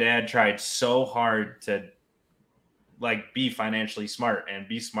 Yeah. My dad tried so hard to like be financially smart and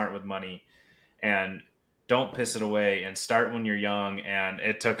be smart with money and don't piss it away and start when you're young. And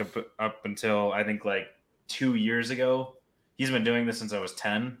it took up until I think like 2 years ago. He's been doing this since I was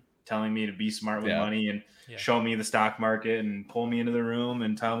 10, telling me to be smart with money and show me the stock market and pull me into the room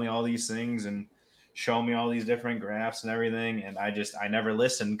and tell me all these things. And show me all these different graphs and everything. And I never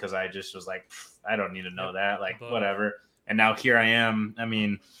listened because I just was like, I don't need to know that. Like, whatever. And now here I am. I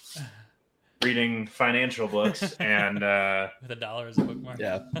mean, reading financial books and with $1 as a bookmark.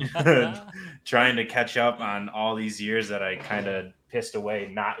 Yeah. Trying to catch up on all these years that I kind of pissed away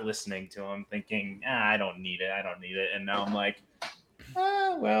not listening to them, thinking, I don't need it. And now I'm like,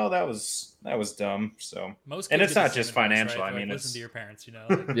 well, that was dumb. So and it's not just financial. Right? I mean, listen to your parents, you know.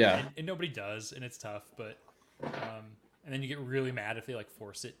 Like, yeah. And nobody does, and it's tough. But and then you get really mad if they like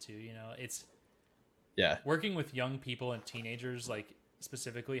force it to. You know, it's working with young people and teenagers like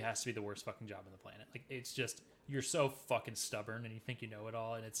specifically has to be the worst fucking job on the planet. Like it's just you're so fucking stubborn and you think you know it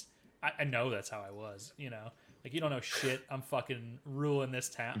all, and it's I know that's how I was. You know, like you don't know shit. I'm fucking ruling this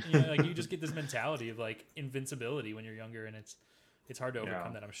town. You know, like you just get this mentality of like invincibility when you're younger, and it's hard to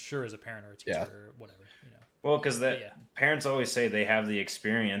overcome that, I'm sure, as a parent or a teacher or whatever, you know. Well, because parents always say they have the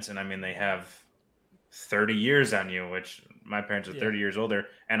experience, and I mean, they have 30 years on you, which my parents are 30 years older,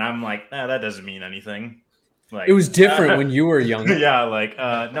 and I'm like, that doesn't mean anything. Like, it was different when you were younger. Yeah, like,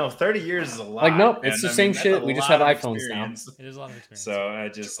 no, 30 years is a lot. Like, nope, it's the same shit. We just have iPhones now. It is a lot of experience.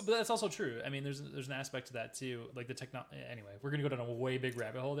 So but that's also true. I mean, there's an aspect to that too. Like the technology. Anyway, we're gonna go down a way big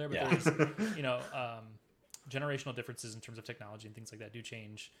rabbit hole there, but there's, you know, generational differences in terms of technology and things like that do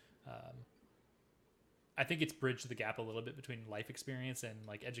change. I think it's bridged the gap a little bit between life experience and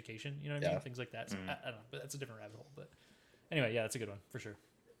like education, you know what I mean? Things like that. So I don't know, but that's a different rabbit hole. But anyway, that's a good one for sure.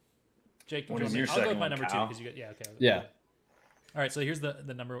 Jake, what is your I'll go with my number 2 because you got Yeah. All right, so here's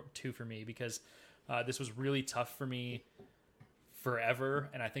the number 2 for me because this was really tough for me forever,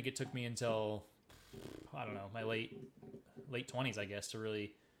 and I think it took me until I don't know my late 20s, I guess, to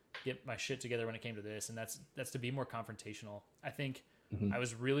really get my shit together when it came to this, and that's to be more confrontational. I think I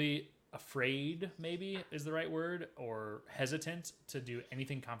was really afraid, maybe is the right word, or hesitant to do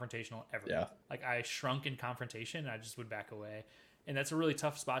anything confrontational ever. Yeah. Like I shrunk in confrontation and I just would back away. And that's a really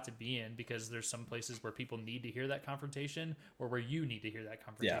tough spot to be in because there's some places where people need to hear that confrontation or where you need to hear that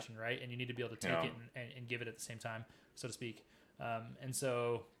confrontation, right? And you need to be able to take it and give it at the same time, so to speak. And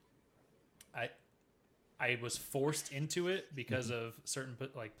so I was forced into it because of certain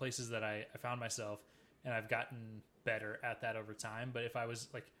like places that I found myself, and I've gotten better at that over time. But if I was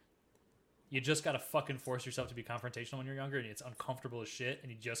like, you just got to fucking force yourself to be confrontational when you're younger, and it's uncomfortable as shit, and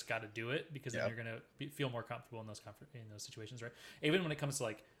you just got to do it because then you're going to feel more comfortable in those situations, right? Even when it comes to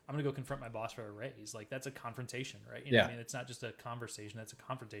like, I'm going to go confront my boss for a raise, like that's a confrontation, right? You know what I mean? It's not just a conversation, that's a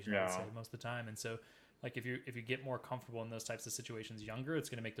confrontation, I would say, most of the time. And so like if you get more comfortable in those types of situations younger, it's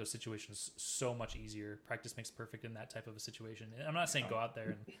going to make those situations so much easier. Practice makes perfect in that type of a situation. And I'm not saying go out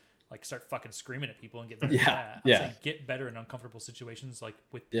there and like start fucking screaming at people and get better at that. I'm saying get better in uncomfortable situations like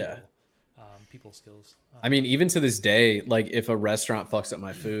with people. People skills. I mean, even to this day, like if a restaurant fucks up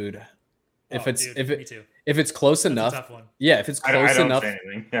my food, if it's close enough, tough one. If it's close enough,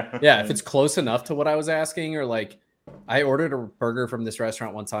 if it's close enough to what I was asking, or like I ordered a burger from this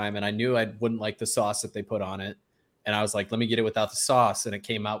restaurant one time and I knew I wouldn't like the sauce that they put on it, and I was like, let me get it without the sauce, and it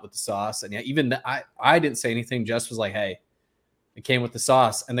came out with the sauce, and I didn't say anything, just was like, hey, it came with the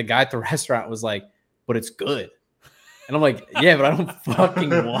sauce, and the guy at the restaurant was like, but it's good. And I'm like, yeah, but I don't fucking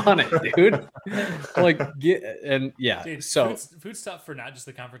want it, dude. I'm like, Dude, so food's tough for not just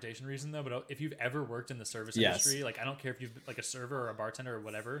the confrontation reason though, but if you've ever worked in the service industry, like I don't care if you've like a server or a bartender or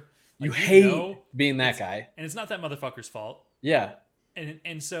whatever, like, you hate being that guy, and it's not that motherfucker's fault. Yeah,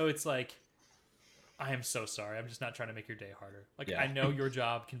 and so it's like, I am so sorry. I'm just not trying to make your day harder. Like I know your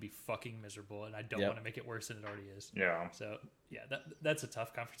job can be fucking miserable, and I don't want to make it worse than it already is. Yeah. So that's a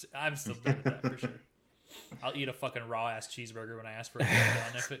tough conversation. I'm still doing that for sure. I'll eat a fucking raw ass cheeseburger when I ask for it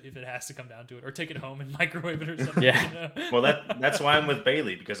if it has to come down to it, or take it home and microwave it or something. Yeah. You know? Well, that's why I'm with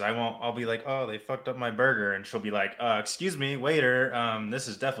Bailey, because I'll be like, oh, they fucked up my burger, and she'll be like, excuse me, waiter, this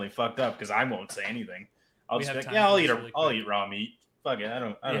is definitely fucked up, because I won't say anything. I'll just be like, I'll eat raw meat. Fuck it, I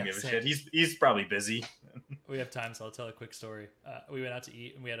don't give a shit. He's probably busy. We have time, so I'll tell a quick story. We went out to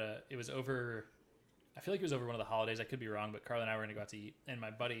eat, and it was over. I feel like it was over one of the holidays. I could be wrong, but Carla and I were going to go out to eat, and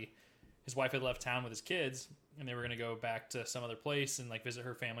my buddy, his wife had left town with his kids, and they were going to go back to some other place and like visit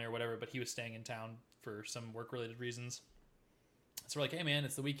her family or whatever, but he was staying in town for some work related reasons. So we're like, hey man,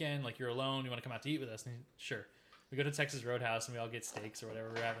 it's the weekend, like you're alone, you want to come out to eat with us? And sure. We go to Texas Roadhouse and we all get steaks or whatever.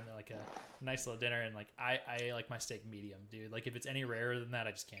 We're having like a nice little dinner, and like I like my steak medium, dude. Like if it's any rarer than that,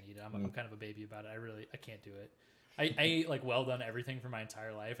 I just can't eat it. I'm kind of a baby about it. I can't do it. I ate like well done everything for my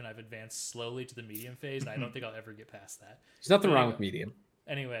entire life, and I've advanced slowly to the medium phase, and I don't think I'll ever get past that. There's nothing wrong with medium.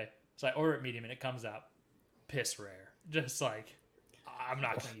 Anyway, so I order it medium, and it comes out piss rare. Just like, I'm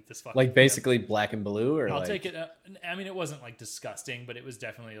not going to eat this fucking like basically black and blue, or I'll take it. I mean, it wasn't like disgusting, but it was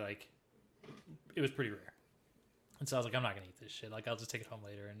definitely like it was pretty rare. And so I was like, I'm not gonna eat this shit. Like, I'll just take it home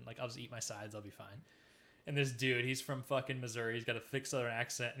later, and like I'll just eat my sides. I'll be fine. And this dude, he's from fucking Missouri. He's got a thick Southern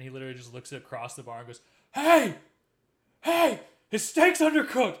accent, and he literally just looks across the bar and goes, "Hey, his steak's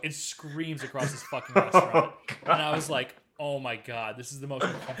undercooked," and screams across this fucking restaurant. And I was like, oh my God, this is the most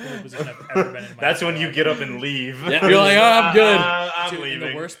uncomfortable position I've ever been in. That's when you get up and leave. Yeah. You're like, oh, I'm good. I'm Dude, leaving.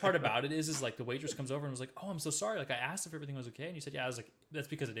 And the worst part about it is like the waitress comes over and was like, oh, I'm so sorry. Like, I asked if everything was okay, and you said, yeah. I was like, that's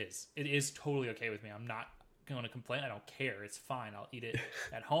because it is. It is totally okay with me. I'm not going to complain. I don't care. It's fine. I'll eat it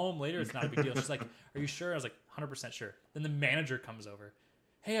at home later. It's not a big deal. She's like, are you sure? I was like, 100% sure. Then the manager comes over.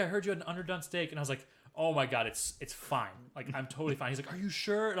 Hey, I heard you had an underdone steak. And I was like, oh my God, it's fine. Like, I'm totally fine. He's like, are you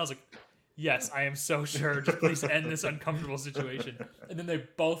sure? And I was like, yes, I am so sure. Just please end this uncomfortable situation. And then they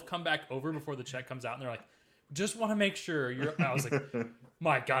both come back over before the check comes out, and they're like, just want to make sure you're. And I was like,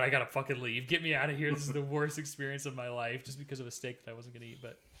 my God, I gotta fucking leave. Get me out of here. This is the worst experience of my life, just because of a steak that I wasn't gonna eat.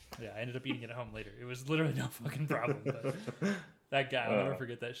 But yeah, I ended up eating it at home later. It was literally no fucking problem. But that guy, I'll never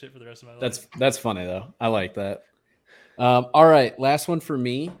forget that shit for the rest of my life. That's funny though. I like that. All right, last one for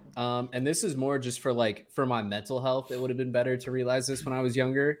me. And this is more just for my mental health. It would have been better to realize this when I was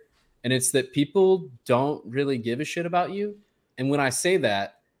younger. And it's that people don't really give a shit about you. And when I say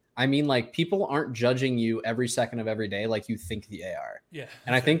that, I mean, like, people aren't judging you every second of every day like you think they are. Yeah.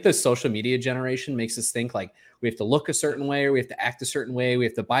 And I think the social media generation makes us think like we have to look a certain way, or we have to act a certain way, we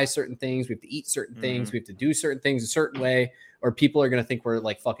have to buy certain things, we have to eat certain things, we have to do certain things a certain way, or people are going to think we're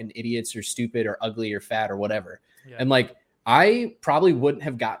like fucking idiots or stupid or ugly or fat or whatever. Yeah. And like, I probably wouldn't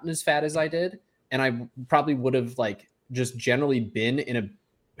have gotten as fat as I did. And I probably would have like just generally been in a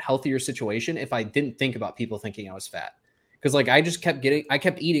healthier situation if I didn't think about people thinking I was fat. Because like I kept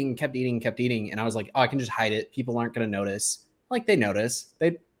eating. And I was like, oh, I can just hide it. People aren't going to notice. Like, they notice.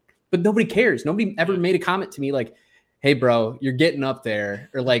 But nobody cares. Nobody ever made a comment to me like, hey, bro, you're getting up there.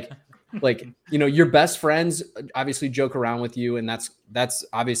 Or like, your best friends obviously joke around with you. And that's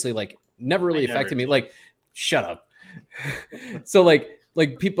obviously like never really affected me. Like, shut up. So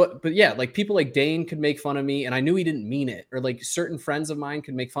like people, but yeah, like people like Dane could make fun of me and I knew he didn't mean it. Or like certain friends of mine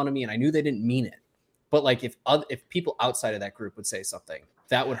could make fun of me and I knew they didn't mean it. But like if people outside of that group would say something,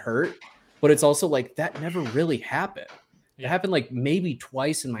 that would hurt. But it's also like that never really happened. Yeah. It happened like maybe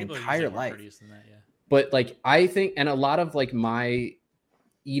twice in my entire life. But like I think, and a lot of like my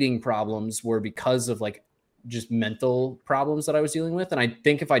eating problems were because of like just mental problems that I was dealing with. And I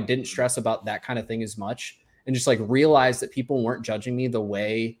think if I didn't stress about that kind of thing as much and just like realize that people weren't judging me the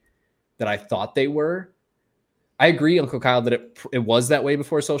way that I thought they were. I agree, Uncle Kyle, that it was that way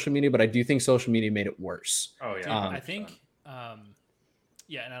before social media, but I do think social media made it worse. Oh yeah, I think,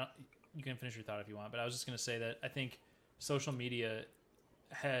 yeah, and you can finish your thought if you want, but I was just going to say that I think social media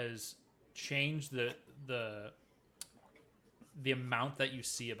has changed the amount that you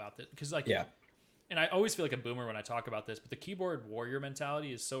see about it, because like, yeah. And I always feel like a boomer when I talk about this, but the keyboard warrior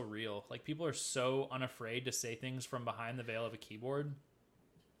mentality is so real. Like, people are so unafraid to say things from behind the veil of a keyboard.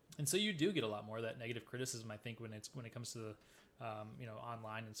 And so you do get a lot more of that negative criticism, I think, when it comes to the,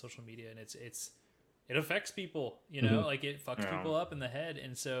 online and social media, and it affects people, like it fucks people up in the head.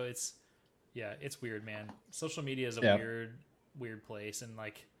 And so it's weird, man. Social media is a weird place. And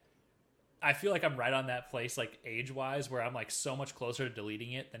like, I feel like I'm right on that place, like age wise, where I'm like so much closer to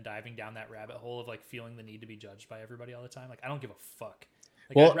deleting it than diving down that rabbit hole of like feeling the need to be judged by everybody all the time. Like, I don't give a fuck.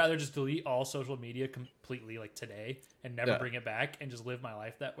 Like, I'd rather just delete all social media completely, like today, and never bring it back, and just live my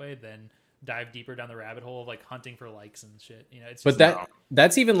life that way than dive deeper down the rabbit hole of like hunting for likes and shit. It's just, but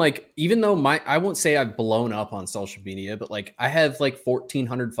that's even like, even though I won't say I've blown up on social media, but like I have like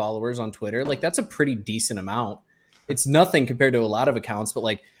 1,400 followers on Twitter. Like, that's a pretty decent amount. It's nothing compared to a lot of accounts, but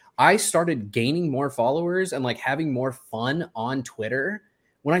like I started gaining more followers and like having more fun on Twitter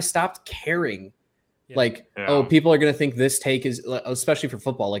when I stopped caring. Oh, people are going to think this take is, especially for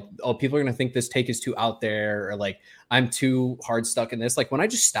football, like, oh, people are going to think this take is too out there, or like I'm too hard stuck in this. Like, when I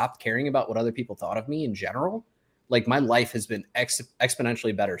just stopped caring about what other people thought of me in general, like my life has been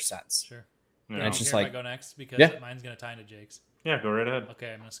exponentially better since. Sure. Yeah. And it's just like, I go next because mine's going to tie into Jake's. Yeah, go right ahead.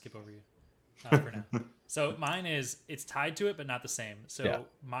 Okay, I'm going to skip over you for now. So mine it's tied to it, but not the same. So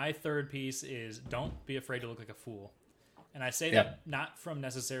my third piece is don't be afraid to look like a fool. And I say that not from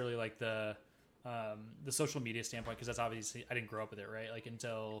necessarily like the social media standpoint, because that's obviously, I didn't grow up with it, right? Like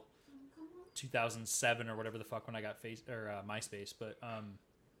until 2007 or whatever the fuck, when I got MySpace. But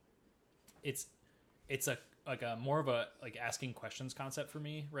it's a more of a like asking questions concept for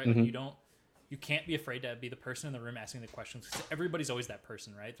me, right? Mm-hmm. Like you can't be afraid to be the person in the room asking the questions, because everybody's always that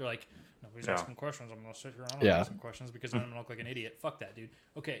person, right? They're like, nobody's asking questions, I'm gonna sit here and asking questions because I'm gonna look like an idiot. Fuck that, dude.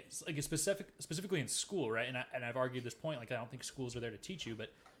 Okay, so like specifically in school, right? And I've argued this point, like I don't think schools are there to teach you,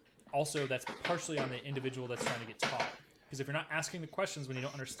 but also that's partially on the individual that's trying to get taught. Because if you're not asking the questions when you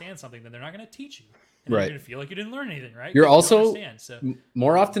don't understand something, then they're not going to teach you. And you're going to feel like you didn't learn anything, right? You're also,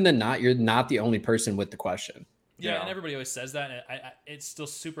 more often than not, you're not the only person with the question. Yeah, and everybody always says that. And it's still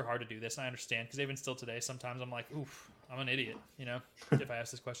super hard to do this. And I understand, because even still today, sometimes I'm like, oof, I'm an idiot, if I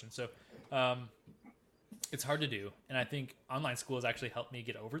ask this question. So it's hard to do. And I think online school has actually helped me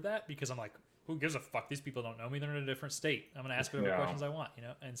get over that, because I'm like, who gives a fuck? These people don't know me. They're in a different state. I'm going to ask whatever questions I want,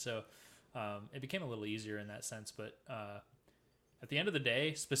 And so it became a little easier in that sense. But at the end of the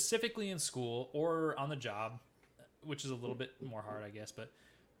day, specifically in school or on the job, which is a little bit more hard, I guess, but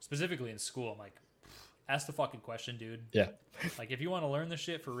specifically in school, I'm like, ask the fucking question, dude. Yeah. Like, if you want to learn this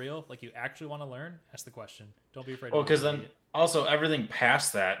shit for real, like you actually want to learn, ask the question. Don't be afraid. Well, because then also everything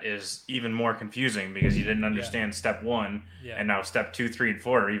past that is even more confusing, because you didn't understand step 1, and now step 2, 3, and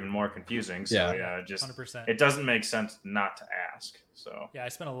 4 are even more confusing. So just 100%. It doesn't make sense not to ask. So I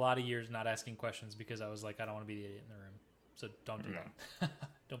spent a lot of years not asking questions because I was like, I don't want to be the idiot in the room. So don't do that.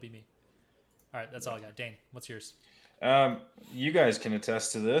 Don't be me. All right, that's all I got. Dane, what's yours? You guys can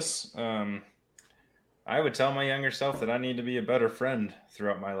attest to this. I would tell my younger self that I need to be a better friend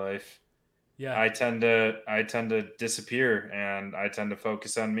throughout my life. Yeah. I tend to disappear, and I tend to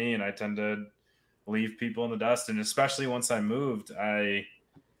focus on me, and I tend to leave people in the dust. And especially once I moved, the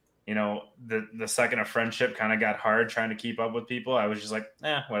second a friendship kind of got hard trying to keep up with people, I was just like,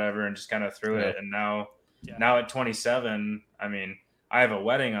 whatever, and just kind of threw it. And now at 27, I mean, I have a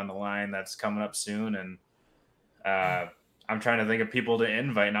wedding on the line that's coming up soon, and I'm trying to think of people to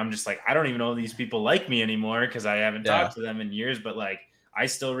invite, and I'm just like, I don't even know if these people like me anymore, because I haven't talked to them in years, but like, I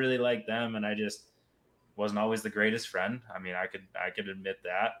still really like them, and I just wasn't always the greatest friend. I mean, I could admit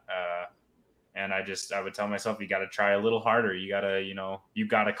that. And I would tell myself, you got to try a little harder. You got to, you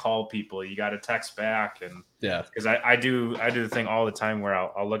got to call people, you got to text back. And because I do the thing all the time where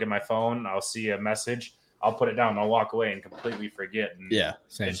I'll look at my phone, I'll see a message, I'll put it down, I'll walk away and completely forget. And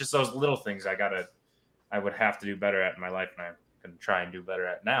same. It's just those little things I would have to do better at in my life, and I'm going to try and do better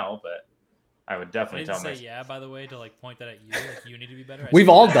at now, but I would definitely tell myself. By the way, to like point that at you, like you need to be better. We've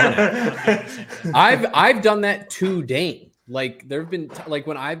all done it. I've done that to Dane. Like there've been like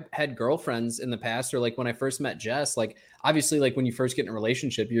when I've had girlfriends in the past, or like when I first met Jess, like obviously like when you first get in a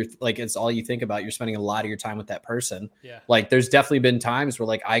relationship, you're like, it's all you think about. You're spending a lot of your time with that person. Yeah. Like there's definitely been times where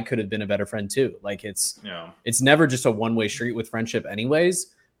like I could have been a better friend too. Like it's never just a one-way street with friendship anyways,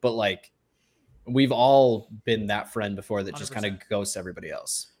 but like we've all been that friend before that 100%. Just kind of ghosts everybody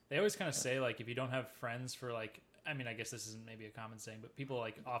else. They always kind of say like, if you don't have friends for like, I mean, I guess this isn't maybe a common saying, but people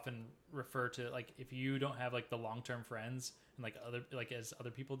like often refer to like, if you don't have like the long-term friends and like as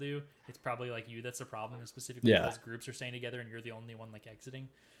other people do, it's probably like you that's the problem, and specifically those groups are staying together and you're the only one like exiting.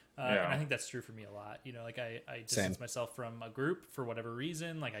 And I think that's true for me a lot. Like I distance myself from a group for whatever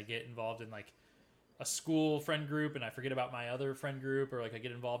reason. Like I get involved in like a school friend group and I forget about my other friend group, or like I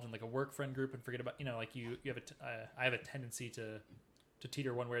get involved in like a work friend group and forget about, like you have I have a tendency to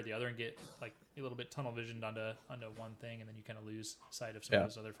teeter one way or the other and get like a little bit tunnel visioned onto one thing, and then you kind of lose sight of some of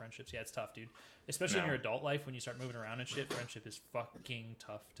those other friendships. Yeah, it's tough, dude. Especially in your adult life when you start moving around and shit. Friendship is fucking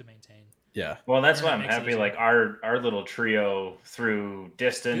tough to maintain. Yeah. Well, that's why I'm happy. Like our little trio through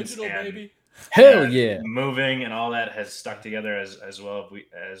distance digital, and baby. Hell yeah, moving and all that has stuck together as well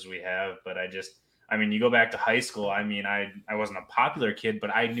as we have. But I mean, you go back to high school. I mean, I wasn't a popular kid, but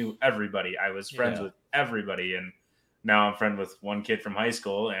I knew everybody. I was friends with everybody, and now I'm friend with one kid from high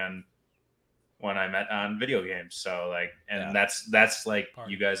school and one I met on video games. So like, and that's like,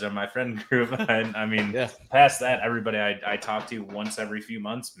 you guys are my friend group. I mean, past that, everybody I talk to once every few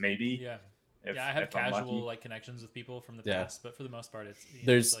months, maybe. Yeah. I have casual like connections with people from the past, but for the most part, it's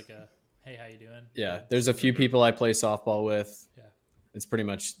there's like a, hey, how you doing? Yeah. There's a few people I play softball with. Yeah. It's pretty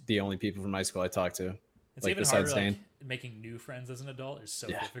much the only people from high school I talk to. It's like, even harder, like, making new friends as an adult is so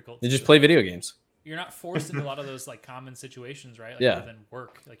difficult. You just play video games. You're not forced into a lot of those like common situations, right? Like, other than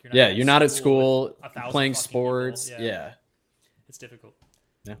work. Like you're not at school playing sports. Yeah. It's difficult.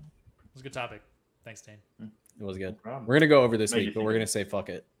 Yeah. It was a good topic. Thanks, Dane. It was good. We're going to go over this week, but we're going to say fuck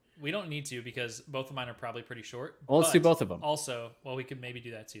it. We don't need to, because both of mine are probably pretty short. Well, let's do both of them. Also, well, we could maybe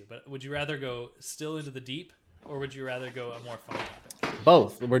do that too. But would you rather go still into the deep, or would you rather go a more fun topic?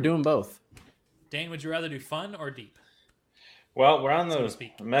 Both. We're doing both. Dane, would you rather do fun or deep? Well, we're on the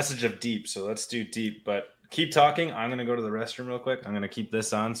message of deep, so let's do deep. But keep talking. I'm going to go to the restroom real quick. I'm going to keep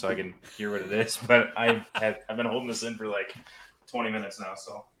this on so I can hear what it is. But I've been holding this in for like 20 minutes now,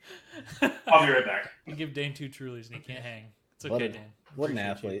 so I'll be right back. You give Dane 2 Trulies and he can't hang. It's okay, Dane. What an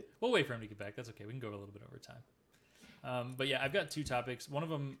athlete. We'll wait for him to get back. That's okay. We can go a little bit over time. But yeah, I've got 2 topics. One of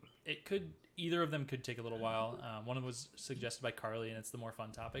them, either of them could take a little while. One of them was suggested by Carly, and it's the more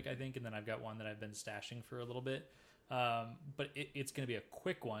fun topic, I think. And then I've got one that I've been stashing for a little bit. But it's going to be a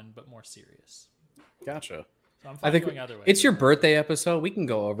quick one, but more serious. Gotcha. So I think it's your birthday episode. We can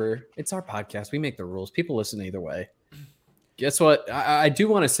go over. It's our podcast. We make the rules. People listen either way. Guess what? I do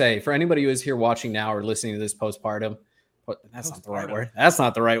want to say, for anybody who is here watching now or listening to this postpartum, that's not the right word. That's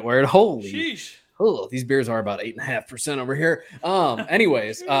not the right word. Holy. Sheesh. Oh, these beers are about 8.5% over here.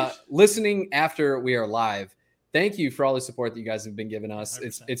 Anyways, listening after we are live, thank you for all the support that you guys have been giving us.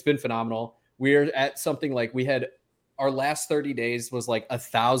 100%. It's been phenomenal. We're at something like we had our last 30 days was like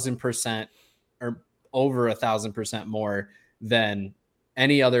 1,000% or over 1,000% more than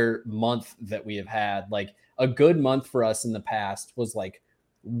any other month that we have had. Like a good month for us in the past was like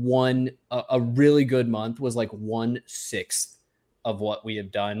a really good month was like 1/6 of what we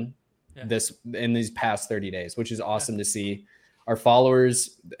have done in these past 30 days, which is awesome to see. Our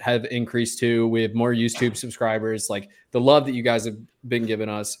followers have increased too. We have more YouTube subscribers. Like the love that you guys have been giving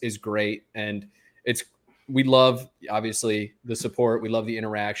us is great. And we love obviously the support. We love the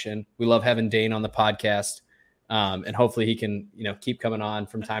interaction. We love having Dane on the podcast. And hopefully he can, keep coming on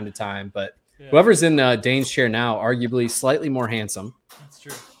from time to time, but whoever's in Dane's chair now, arguably slightly more handsome. That's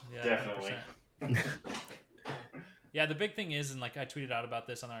true. Yeah, definitely. Yeah, the big thing is, and like I tweeted out about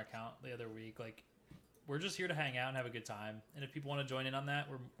this on our account the other week, like we're just here to hang out and have a good time. And if people want to join in on that,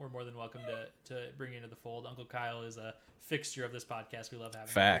 we're more than welcome to bring you into the fold. Uncle Kyle is a fixture of this podcast. We love having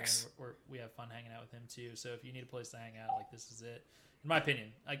Facts. him. We have fun hanging out with him too. So if you need a place to hang out, like this is it. In my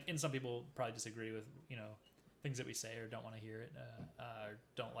opinion, and some people probably disagree with things that we say or don't want to hear it, or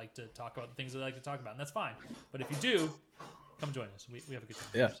don't like to talk about the things they like to talk about, and that's fine. But if you do, come join us. We have a good time.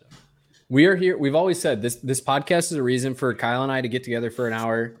 Yeah. Here, so. We are here. We've always said this podcast is a reason for Kyle and I to get together for an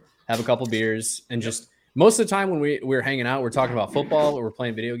hour, have a couple beers, and just most of the time when we're hanging out, we're talking about football or we're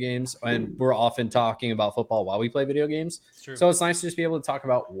playing video games, and we're often talking about football while we play video games. So it's nice to just be able to talk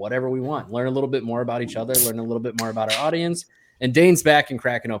about whatever we want, learn a little bit more about each other, learn a little bit more about our audience. And Dane's back and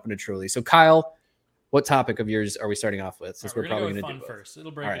cracking open to Truly. So Kyle, what topic of yours are we starting off with? Since we're probably going to do fun first.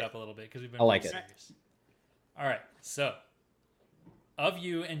 It'll break it up a little bit because we've been. I like it. Serious. All right, so of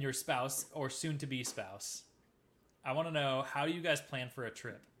you and your spouse or soon-to-be spouse, I want to know, how do you guys plan for a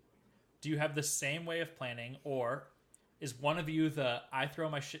trip? Do you have the same way of planning, or is one of you the I throw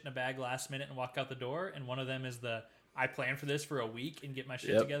my shit in a bag last minute and walk out the door, and one of them is the I plan for this for a week and get my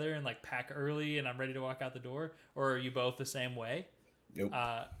shit together and like pack early and I'm ready to walk out the door? Or are you both the same way? Nope.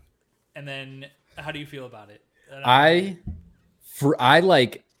 And then how do you feel about it?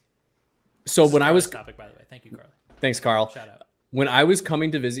 So when I was topic, by the way, thank you, Carly. Thanks, Carl. Shout out. When I was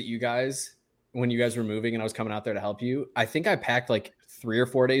coming to visit you guys, when you guys were moving and I was coming out there to help you, I think I packed like 3 or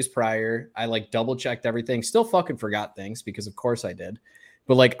 4 days prior. I like double checked everything, still fucking forgot things because of course I did.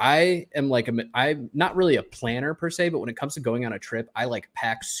 But like, I'm not really a planner per se, but when it comes to going on a trip, I like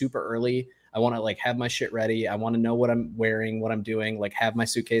pack super early. I want to like have my shit ready. I want to know what I'm wearing, what I'm doing, like have my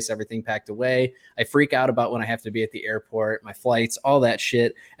suitcase, everything packed away. I freak out about when I have to be at the airport, my flights, all that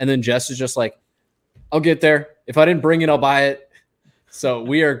shit. And then Jess is just like, I'll get there. If I didn't bring it, I'll buy it. So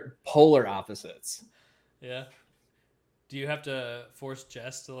we are polar opposites. Yeah. Do you have to force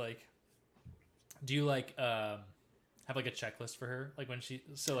Jess to have like a checklist for her? Like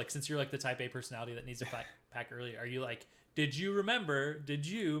since you're like the type A personality that needs to pack early, are you like, did you remember? Did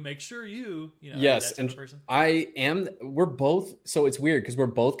you make sure yes. And I am, we're both, so it's weird because we're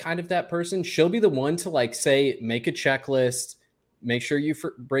both kind of that person. She'll be the one to like say, make a checklist, make sure you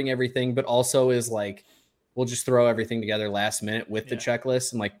bring everything, but also is like, we'll just throw everything together last minute with the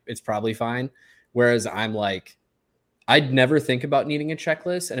checklist and like, it's probably fine. Whereas I'm like, I'd never think about needing a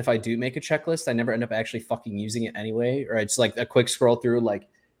checklist. And if I do make a checklist, I never end up actually fucking using it anyway. Or it's like a quick scroll through like,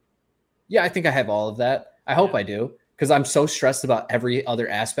 yeah, I think I have all of that. I hope I do. Because I'm so stressed about every other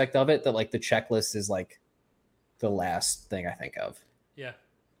aspect of it that like the checklist is like the last thing I think of. Yeah.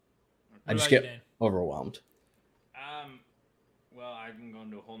 I just get overwhelmed. Well, I can go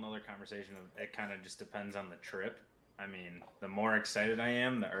into a whole nother conversation of it kind of just depends on the trip. I mean, the more excited I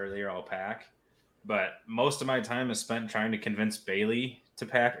am, the earlier I'll pack. But most of my time is spent trying to convince Bailey to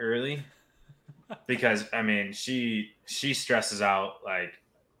pack early. Because, I mean, she stresses out like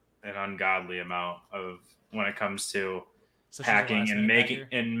an ungodly amount of when it comes to packing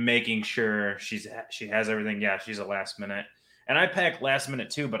and making sure she has everything. Yeah, she's a last minute. And I pack last minute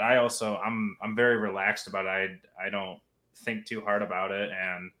too, but I'm very relaxed about it. I don't think too hard about it,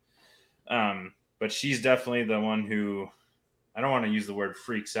 and but she's definitely the one who, I don't want to use the word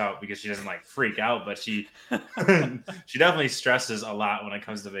freaks out because she doesn't like freak out, but she she definitely stresses a lot when it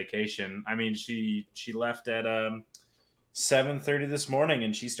comes to vacation. I mean, she left at 7:30 this morning,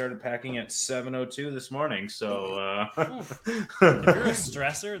 and she started packing at 7:02 this morning. So, if you're a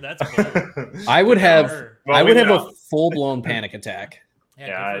stressor, that's bold. I would have a full blown panic attack.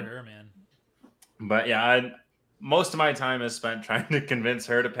 Yeah, good for her, man. But yeah, most of my time is spent trying to convince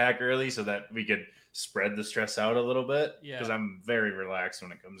her to pack early so that we could spread the stress out a little bit. Yeah, because I'm very relaxed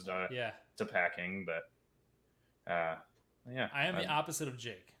when it comes to packing. But yeah, I am the opposite of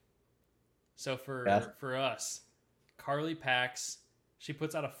Jake. So for us, Carly packs. She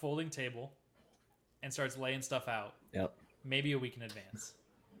puts out a folding table and starts laying stuff out. Yep. Maybe a week in advance.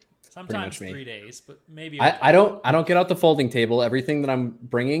 Sometimes 3 days, but maybe. I don't get out the folding table. Everything that I'm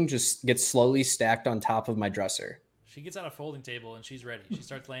bringing just gets slowly stacked on top of my dresser. She gets out a folding table and she's ready. She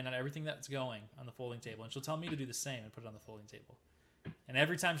starts laying out everything that's going on the folding table, and she'll tell me to do the same and put it on the folding table. And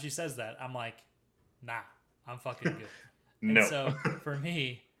every time she says that, I'm like, nah, I'm fucking good. No. And so for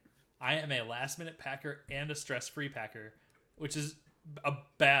me, I am a last minute packer and a stress free packer, which is a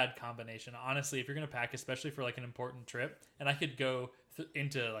bad combination. Honestly, if you're going to pack, especially for like an important trip, and I could go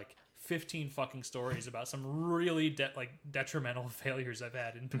into like 15 fucking stories about some really detrimental failures I've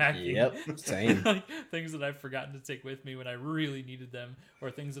had in packing. Yep, same. Like, things that I've forgotten to take with me when I really needed them, or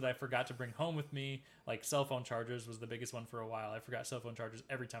things that I forgot to bring home with me. Like cell phone chargers was the biggest one for a while. I forgot cell phone chargers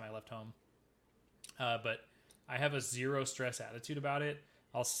every time I left home. But I have a zero stress attitude about it.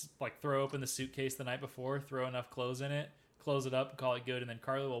 I'll like throw open the suitcase the night before, throw enough clothes in it, close it up, call it good, and then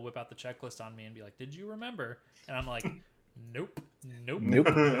Carly will whip out the checklist on me and be like, "Did you remember?" And I'm like, Nope.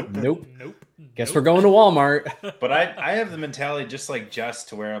 Guess we're going to Walmart. But I have the mentality just like Jess,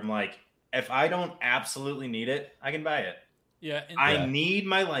 to where I'm like, if I don't absolutely need it, I can buy it. Yeah. I need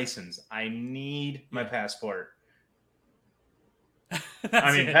my license. I need my passport.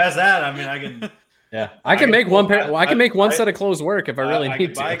 I mean, past that, I mean, I can. Yeah, I can make one pair. I can make one set of clothes work if I really need to. I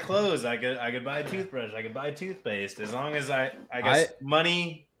could buy clothes. I could buy a toothbrush. I could buy toothpaste. As long as I guess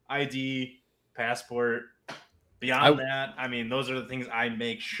money, ID, passport. Beyond that, I mean, those are the things I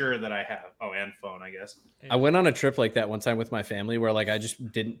make sure that I have. Oh, and phone, I guess. I went on a trip like that one time with my family where like I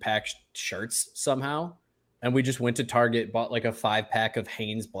just didn't pack shirts somehow. And we just went to Target, bought like a 5-pack of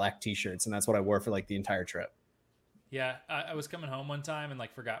Hanes black t-shirts. And that's what I wore for like the entire trip. Yeah. I was coming home one time and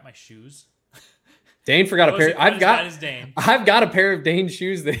like forgot my shoes. Dane forgot a pair. I've got a pair of Dane's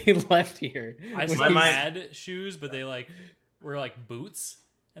shoes that he left here. I still had shoes, but they like were like boots.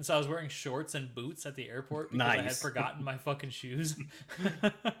 And so I was wearing shorts and boots at the airport because I had forgotten my fucking shoes.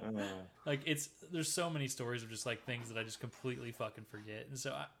 Like there's so many stories of just like things that I just completely fucking forget. And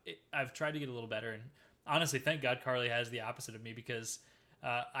so I've tried to get a little better. And honestly, thank God Carly has the opposite of me, because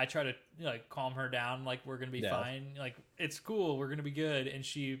I try to like calm her down. Like, we're going to be fine. Like, it's cool. We're going to be good. And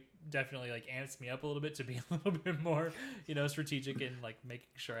she definitely like amps me up a little bit to be a little bit more, strategic and like making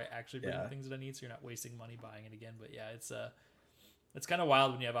sure I actually bring the things that I need, so you're not wasting money buying it again. But yeah, it's kind of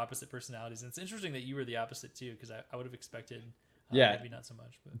wild when you have opposite personalities. And it's interesting that you were the opposite too, because I would have expected maybe not so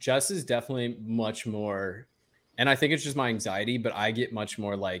much. But Jess is definitely much more, and I think it's just my anxiety, but I get much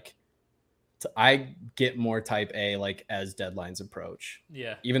more like, I get more type A, like as deadlines approach.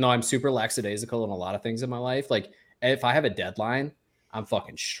 Yeah. Even though I'm super lackadaisical in a lot of things in my life, like if I have a deadline, I'm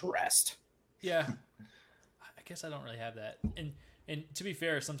fucking stressed. Yeah. I guess I don't really have that. And to be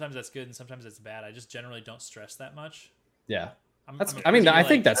fair, sometimes that's good and sometimes it's bad. I just generally don't stress that much. Yeah. I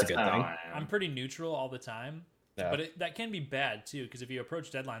think that's a good thing. I'm pretty neutral all the time, but that can be bad too, because if you approach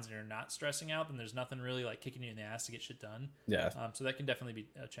deadlines and you're not stressing out, then there's nothing really like kicking you in the ass to get shit done. Yeah. So that can definitely be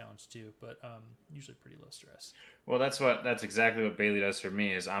a challenge too, but usually pretty low stress. Well, that's exactly what Bailey does for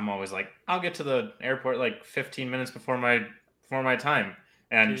me. Is I'm always like, I'll get to the airport like 15 minutes before my time,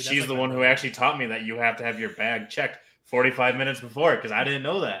 and she's like the one who actually taught me that you have to have your bag checked 45 minutes before, because I didn't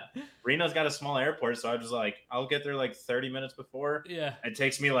know that. Reno's got a small airport, so I was like, I'll get there like 30 minutes before. Yeah. It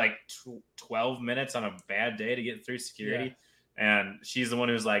takes me like 12 minutes on a bad day to get through security. Yeah. And she's the one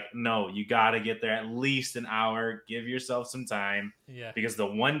who's like, no, you got to get there at least an hour. Give yourself some time. Yeah. Because the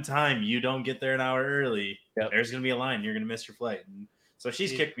one time you don't get there an hour early, there's going to be a line. You're going to miss your flight. And so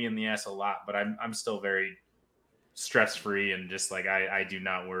she's kicked me in the ass a lot, but I'm still very stress-free and just like, I do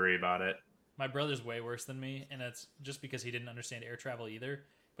not worry about it. My brother's way worse than me, and that's just because he didn't understand air travel either.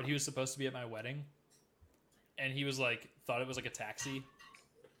 But he was supposed to be at my wedding, and he was like, thought it was like a taxi.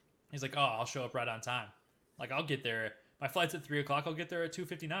 He's like, oh, I'll show up right on time. Like, I'll get there. My flight's at 3:00. I'll get there at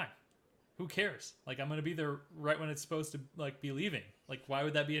 2:59. Who cares? Like, I'm gonna be there right when it's supposed to like be leaving. Like, why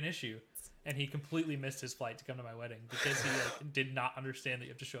would that be an issue? And he completely missed his flight to come to my wedding because he like did not understand that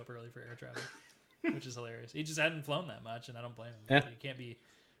you have to show up early for air travel, which is hilarious. He just hadn't flown that much, and I don't blame him. Yeah. You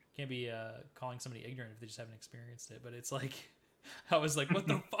can't be calling somebody ignorant if they just haven't experienced it. But it's like, I was like, what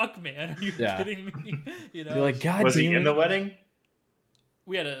the fuck, man? Are you kidding me? You know, you're like, God, was he in the wedding?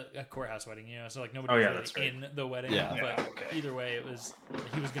 We had a courthouse wedding, you know, so like nobody was really in the wedding. Yeah. But either way, it was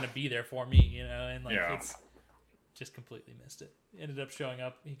he was gonna be there for me, you know, and like it's just completely missed it. Ended up showing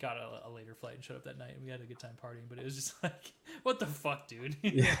up. He got a later flight and showed up that night. We had a good time partying, but it was just like, what the fuck, dude?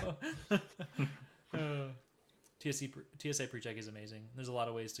 TSA PreCheck is amazing. There's a lot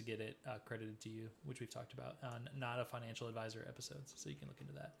of ways to get it credited to you, which we've talked about on Not a Financial Advisor episodes, so you can look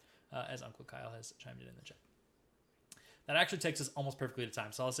into that, as Uncle Kyle has chimed in the chat. That actually takes us almost perfectly to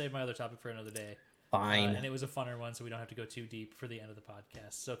time, so I'll save my other topic for another day. Fine. And it was a funner one, so we don't have to go too deep for the end of the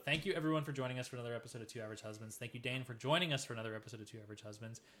podcast. So thank you, everyone, for joining us for another episode of Two Average Husbands. Thank you, Dane, for joining us for another episode of Two Average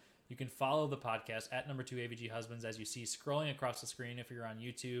Husbands. You can follow the podcast at #2AVG Husbands, as you see scrolling across the screen if you're on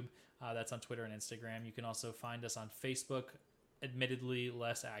YouTube. That's on Twitter and Instagram. You can also find us on Facebook, admittedly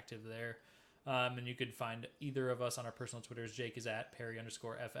less active there. And you could find either of us on our personal Twitters. Jake is at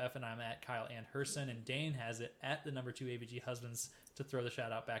Perry_FF, and I'm at Kyle and Herson, and Dane has it at the #2AVG Husbands to throw the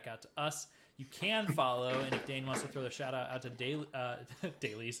shout out back out to us. You can follow, and if Dane wants to throw the shout out to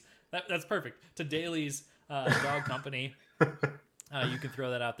Dailies, that's perfect, to Dailies Dog Company. You can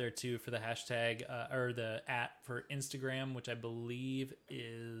throw that out there too for the hashtag or the @ for Instagram, which I believe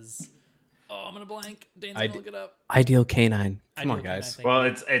is. Oh, I'm gonna blank. Dane's gonna look it up. Ideal Canine. Come on, guys. Well,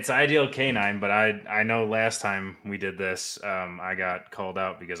 it's Ideal Canine, but I know last time we did this, I got called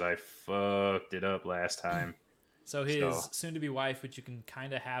out because I fucked it up last time. So his soon-to-be wife, which you can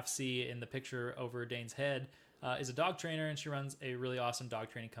kind of half see in the picture over Dane's head, is a dog trainer, and she runs a really awesome dog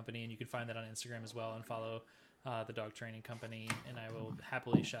training company, and you can find that on Instagram as well and follow the dog training company, and I will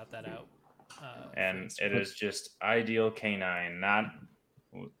happily shout that out. And it is just Ideal Canine, not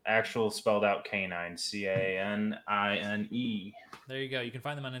actual spelled out canine, CANINE. There you go. You can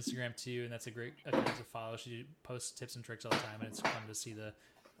find them on Instagram too, and that's a great account to follow. She posts tips and tricks all the time, and it's fun to see the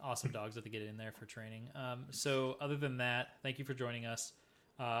awesome dogs that they get in there for training. So other than that, thank you for joining us.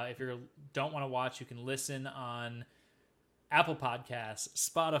 If you don't want to watch, you can listen on Apple Podcasts,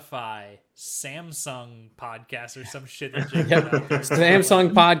 Spotify, Samsung Podcasts, or some shit that Jake put out there.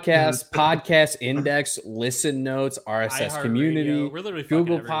 Samsung Podcasts, Podcast Index, Listen Notes, RSS Community, we're literally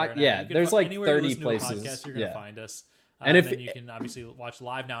Google Pod. Yeah, there's like 30 places. Podcast, you're gonna find us. And then you can obviously watch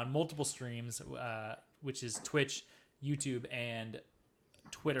live now on multiple streams, which is Twitch, YouTube, and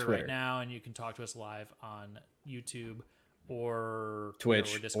Twitter right now, and you can talk to us live on YouTube or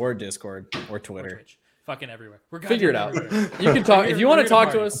Twitch or Discord or Twitter. Or Twitch. Fucking everywhere. We're figure it out. You can talk if you want to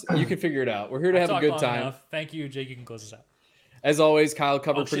talk to us. You can figure it out. We're here to have a good time. Enough. Thank you, Jake. You can close us out. As always, Kyle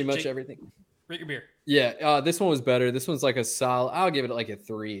covered pretty much everything. Rate your beer. Yeah, this one was better. This one's like a solid. I'll give it like a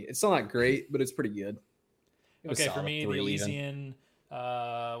 3. It's still not great, but it's pretty good. Okay, for me, the Elysian.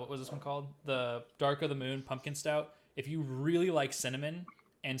 What was this one called? The Dark of the Moon Pumpkin Stout. If you really like cinnamon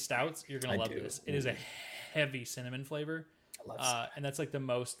and stouts, you're gonna love this. It is a heavy cinnamon flavor, and that's like the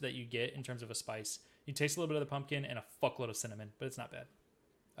most that you get in terms of a spice. You taste a little bit of the pumpkin and a fuckload of cinnamon, but it's not bad.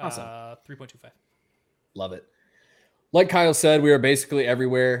 Awesome. 3.25. Love it. Like Kyle said, we are basically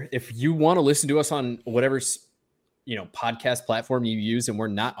everywhere. If you want to listen to us on whatever podcast platform you use and we're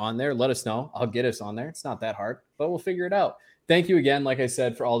not on there, let us know. I'll get us on there. It's not that hard, but we'll figure it out. Thank you again, like I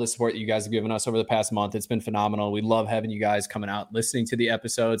said, for all the support that you guys have given us over the past month. It's been phenomenal. We love having you guys coming out, listening to the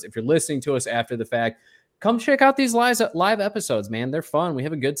episodes. If you're listening to us after the fact, come check out these live episodes, man. They're fun. We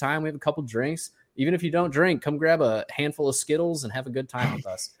have a good time. We have a couple drinks. Even if you don't drink, come grab a handful of Skittles and have a good time with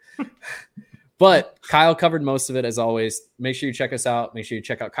us. But Kyle covered most of it, as always. Make sure you check us out. Make sure you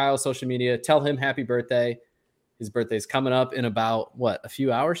check out Kyle's social media. Tell him happy birthday. His birthday's coming up in about, a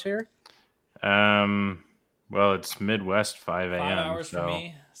few hours here? Well, it's Midwest 5 a.m. 5 hours for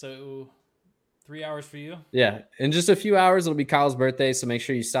me, so 3 hours for you. Yeah, in just a few hours, it'll be Kyle's birthday, so make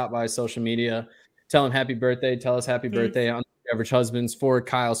sure you stop by his social media. Tell him happy birthday. Tell us happy birthday on Average Husbands for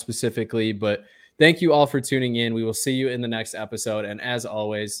Kyle specifically. But thank you all for tuning in. We will see you in the next episode. And as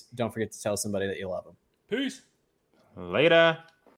always, don't forget to tell somebody that you love them. Peace. Later.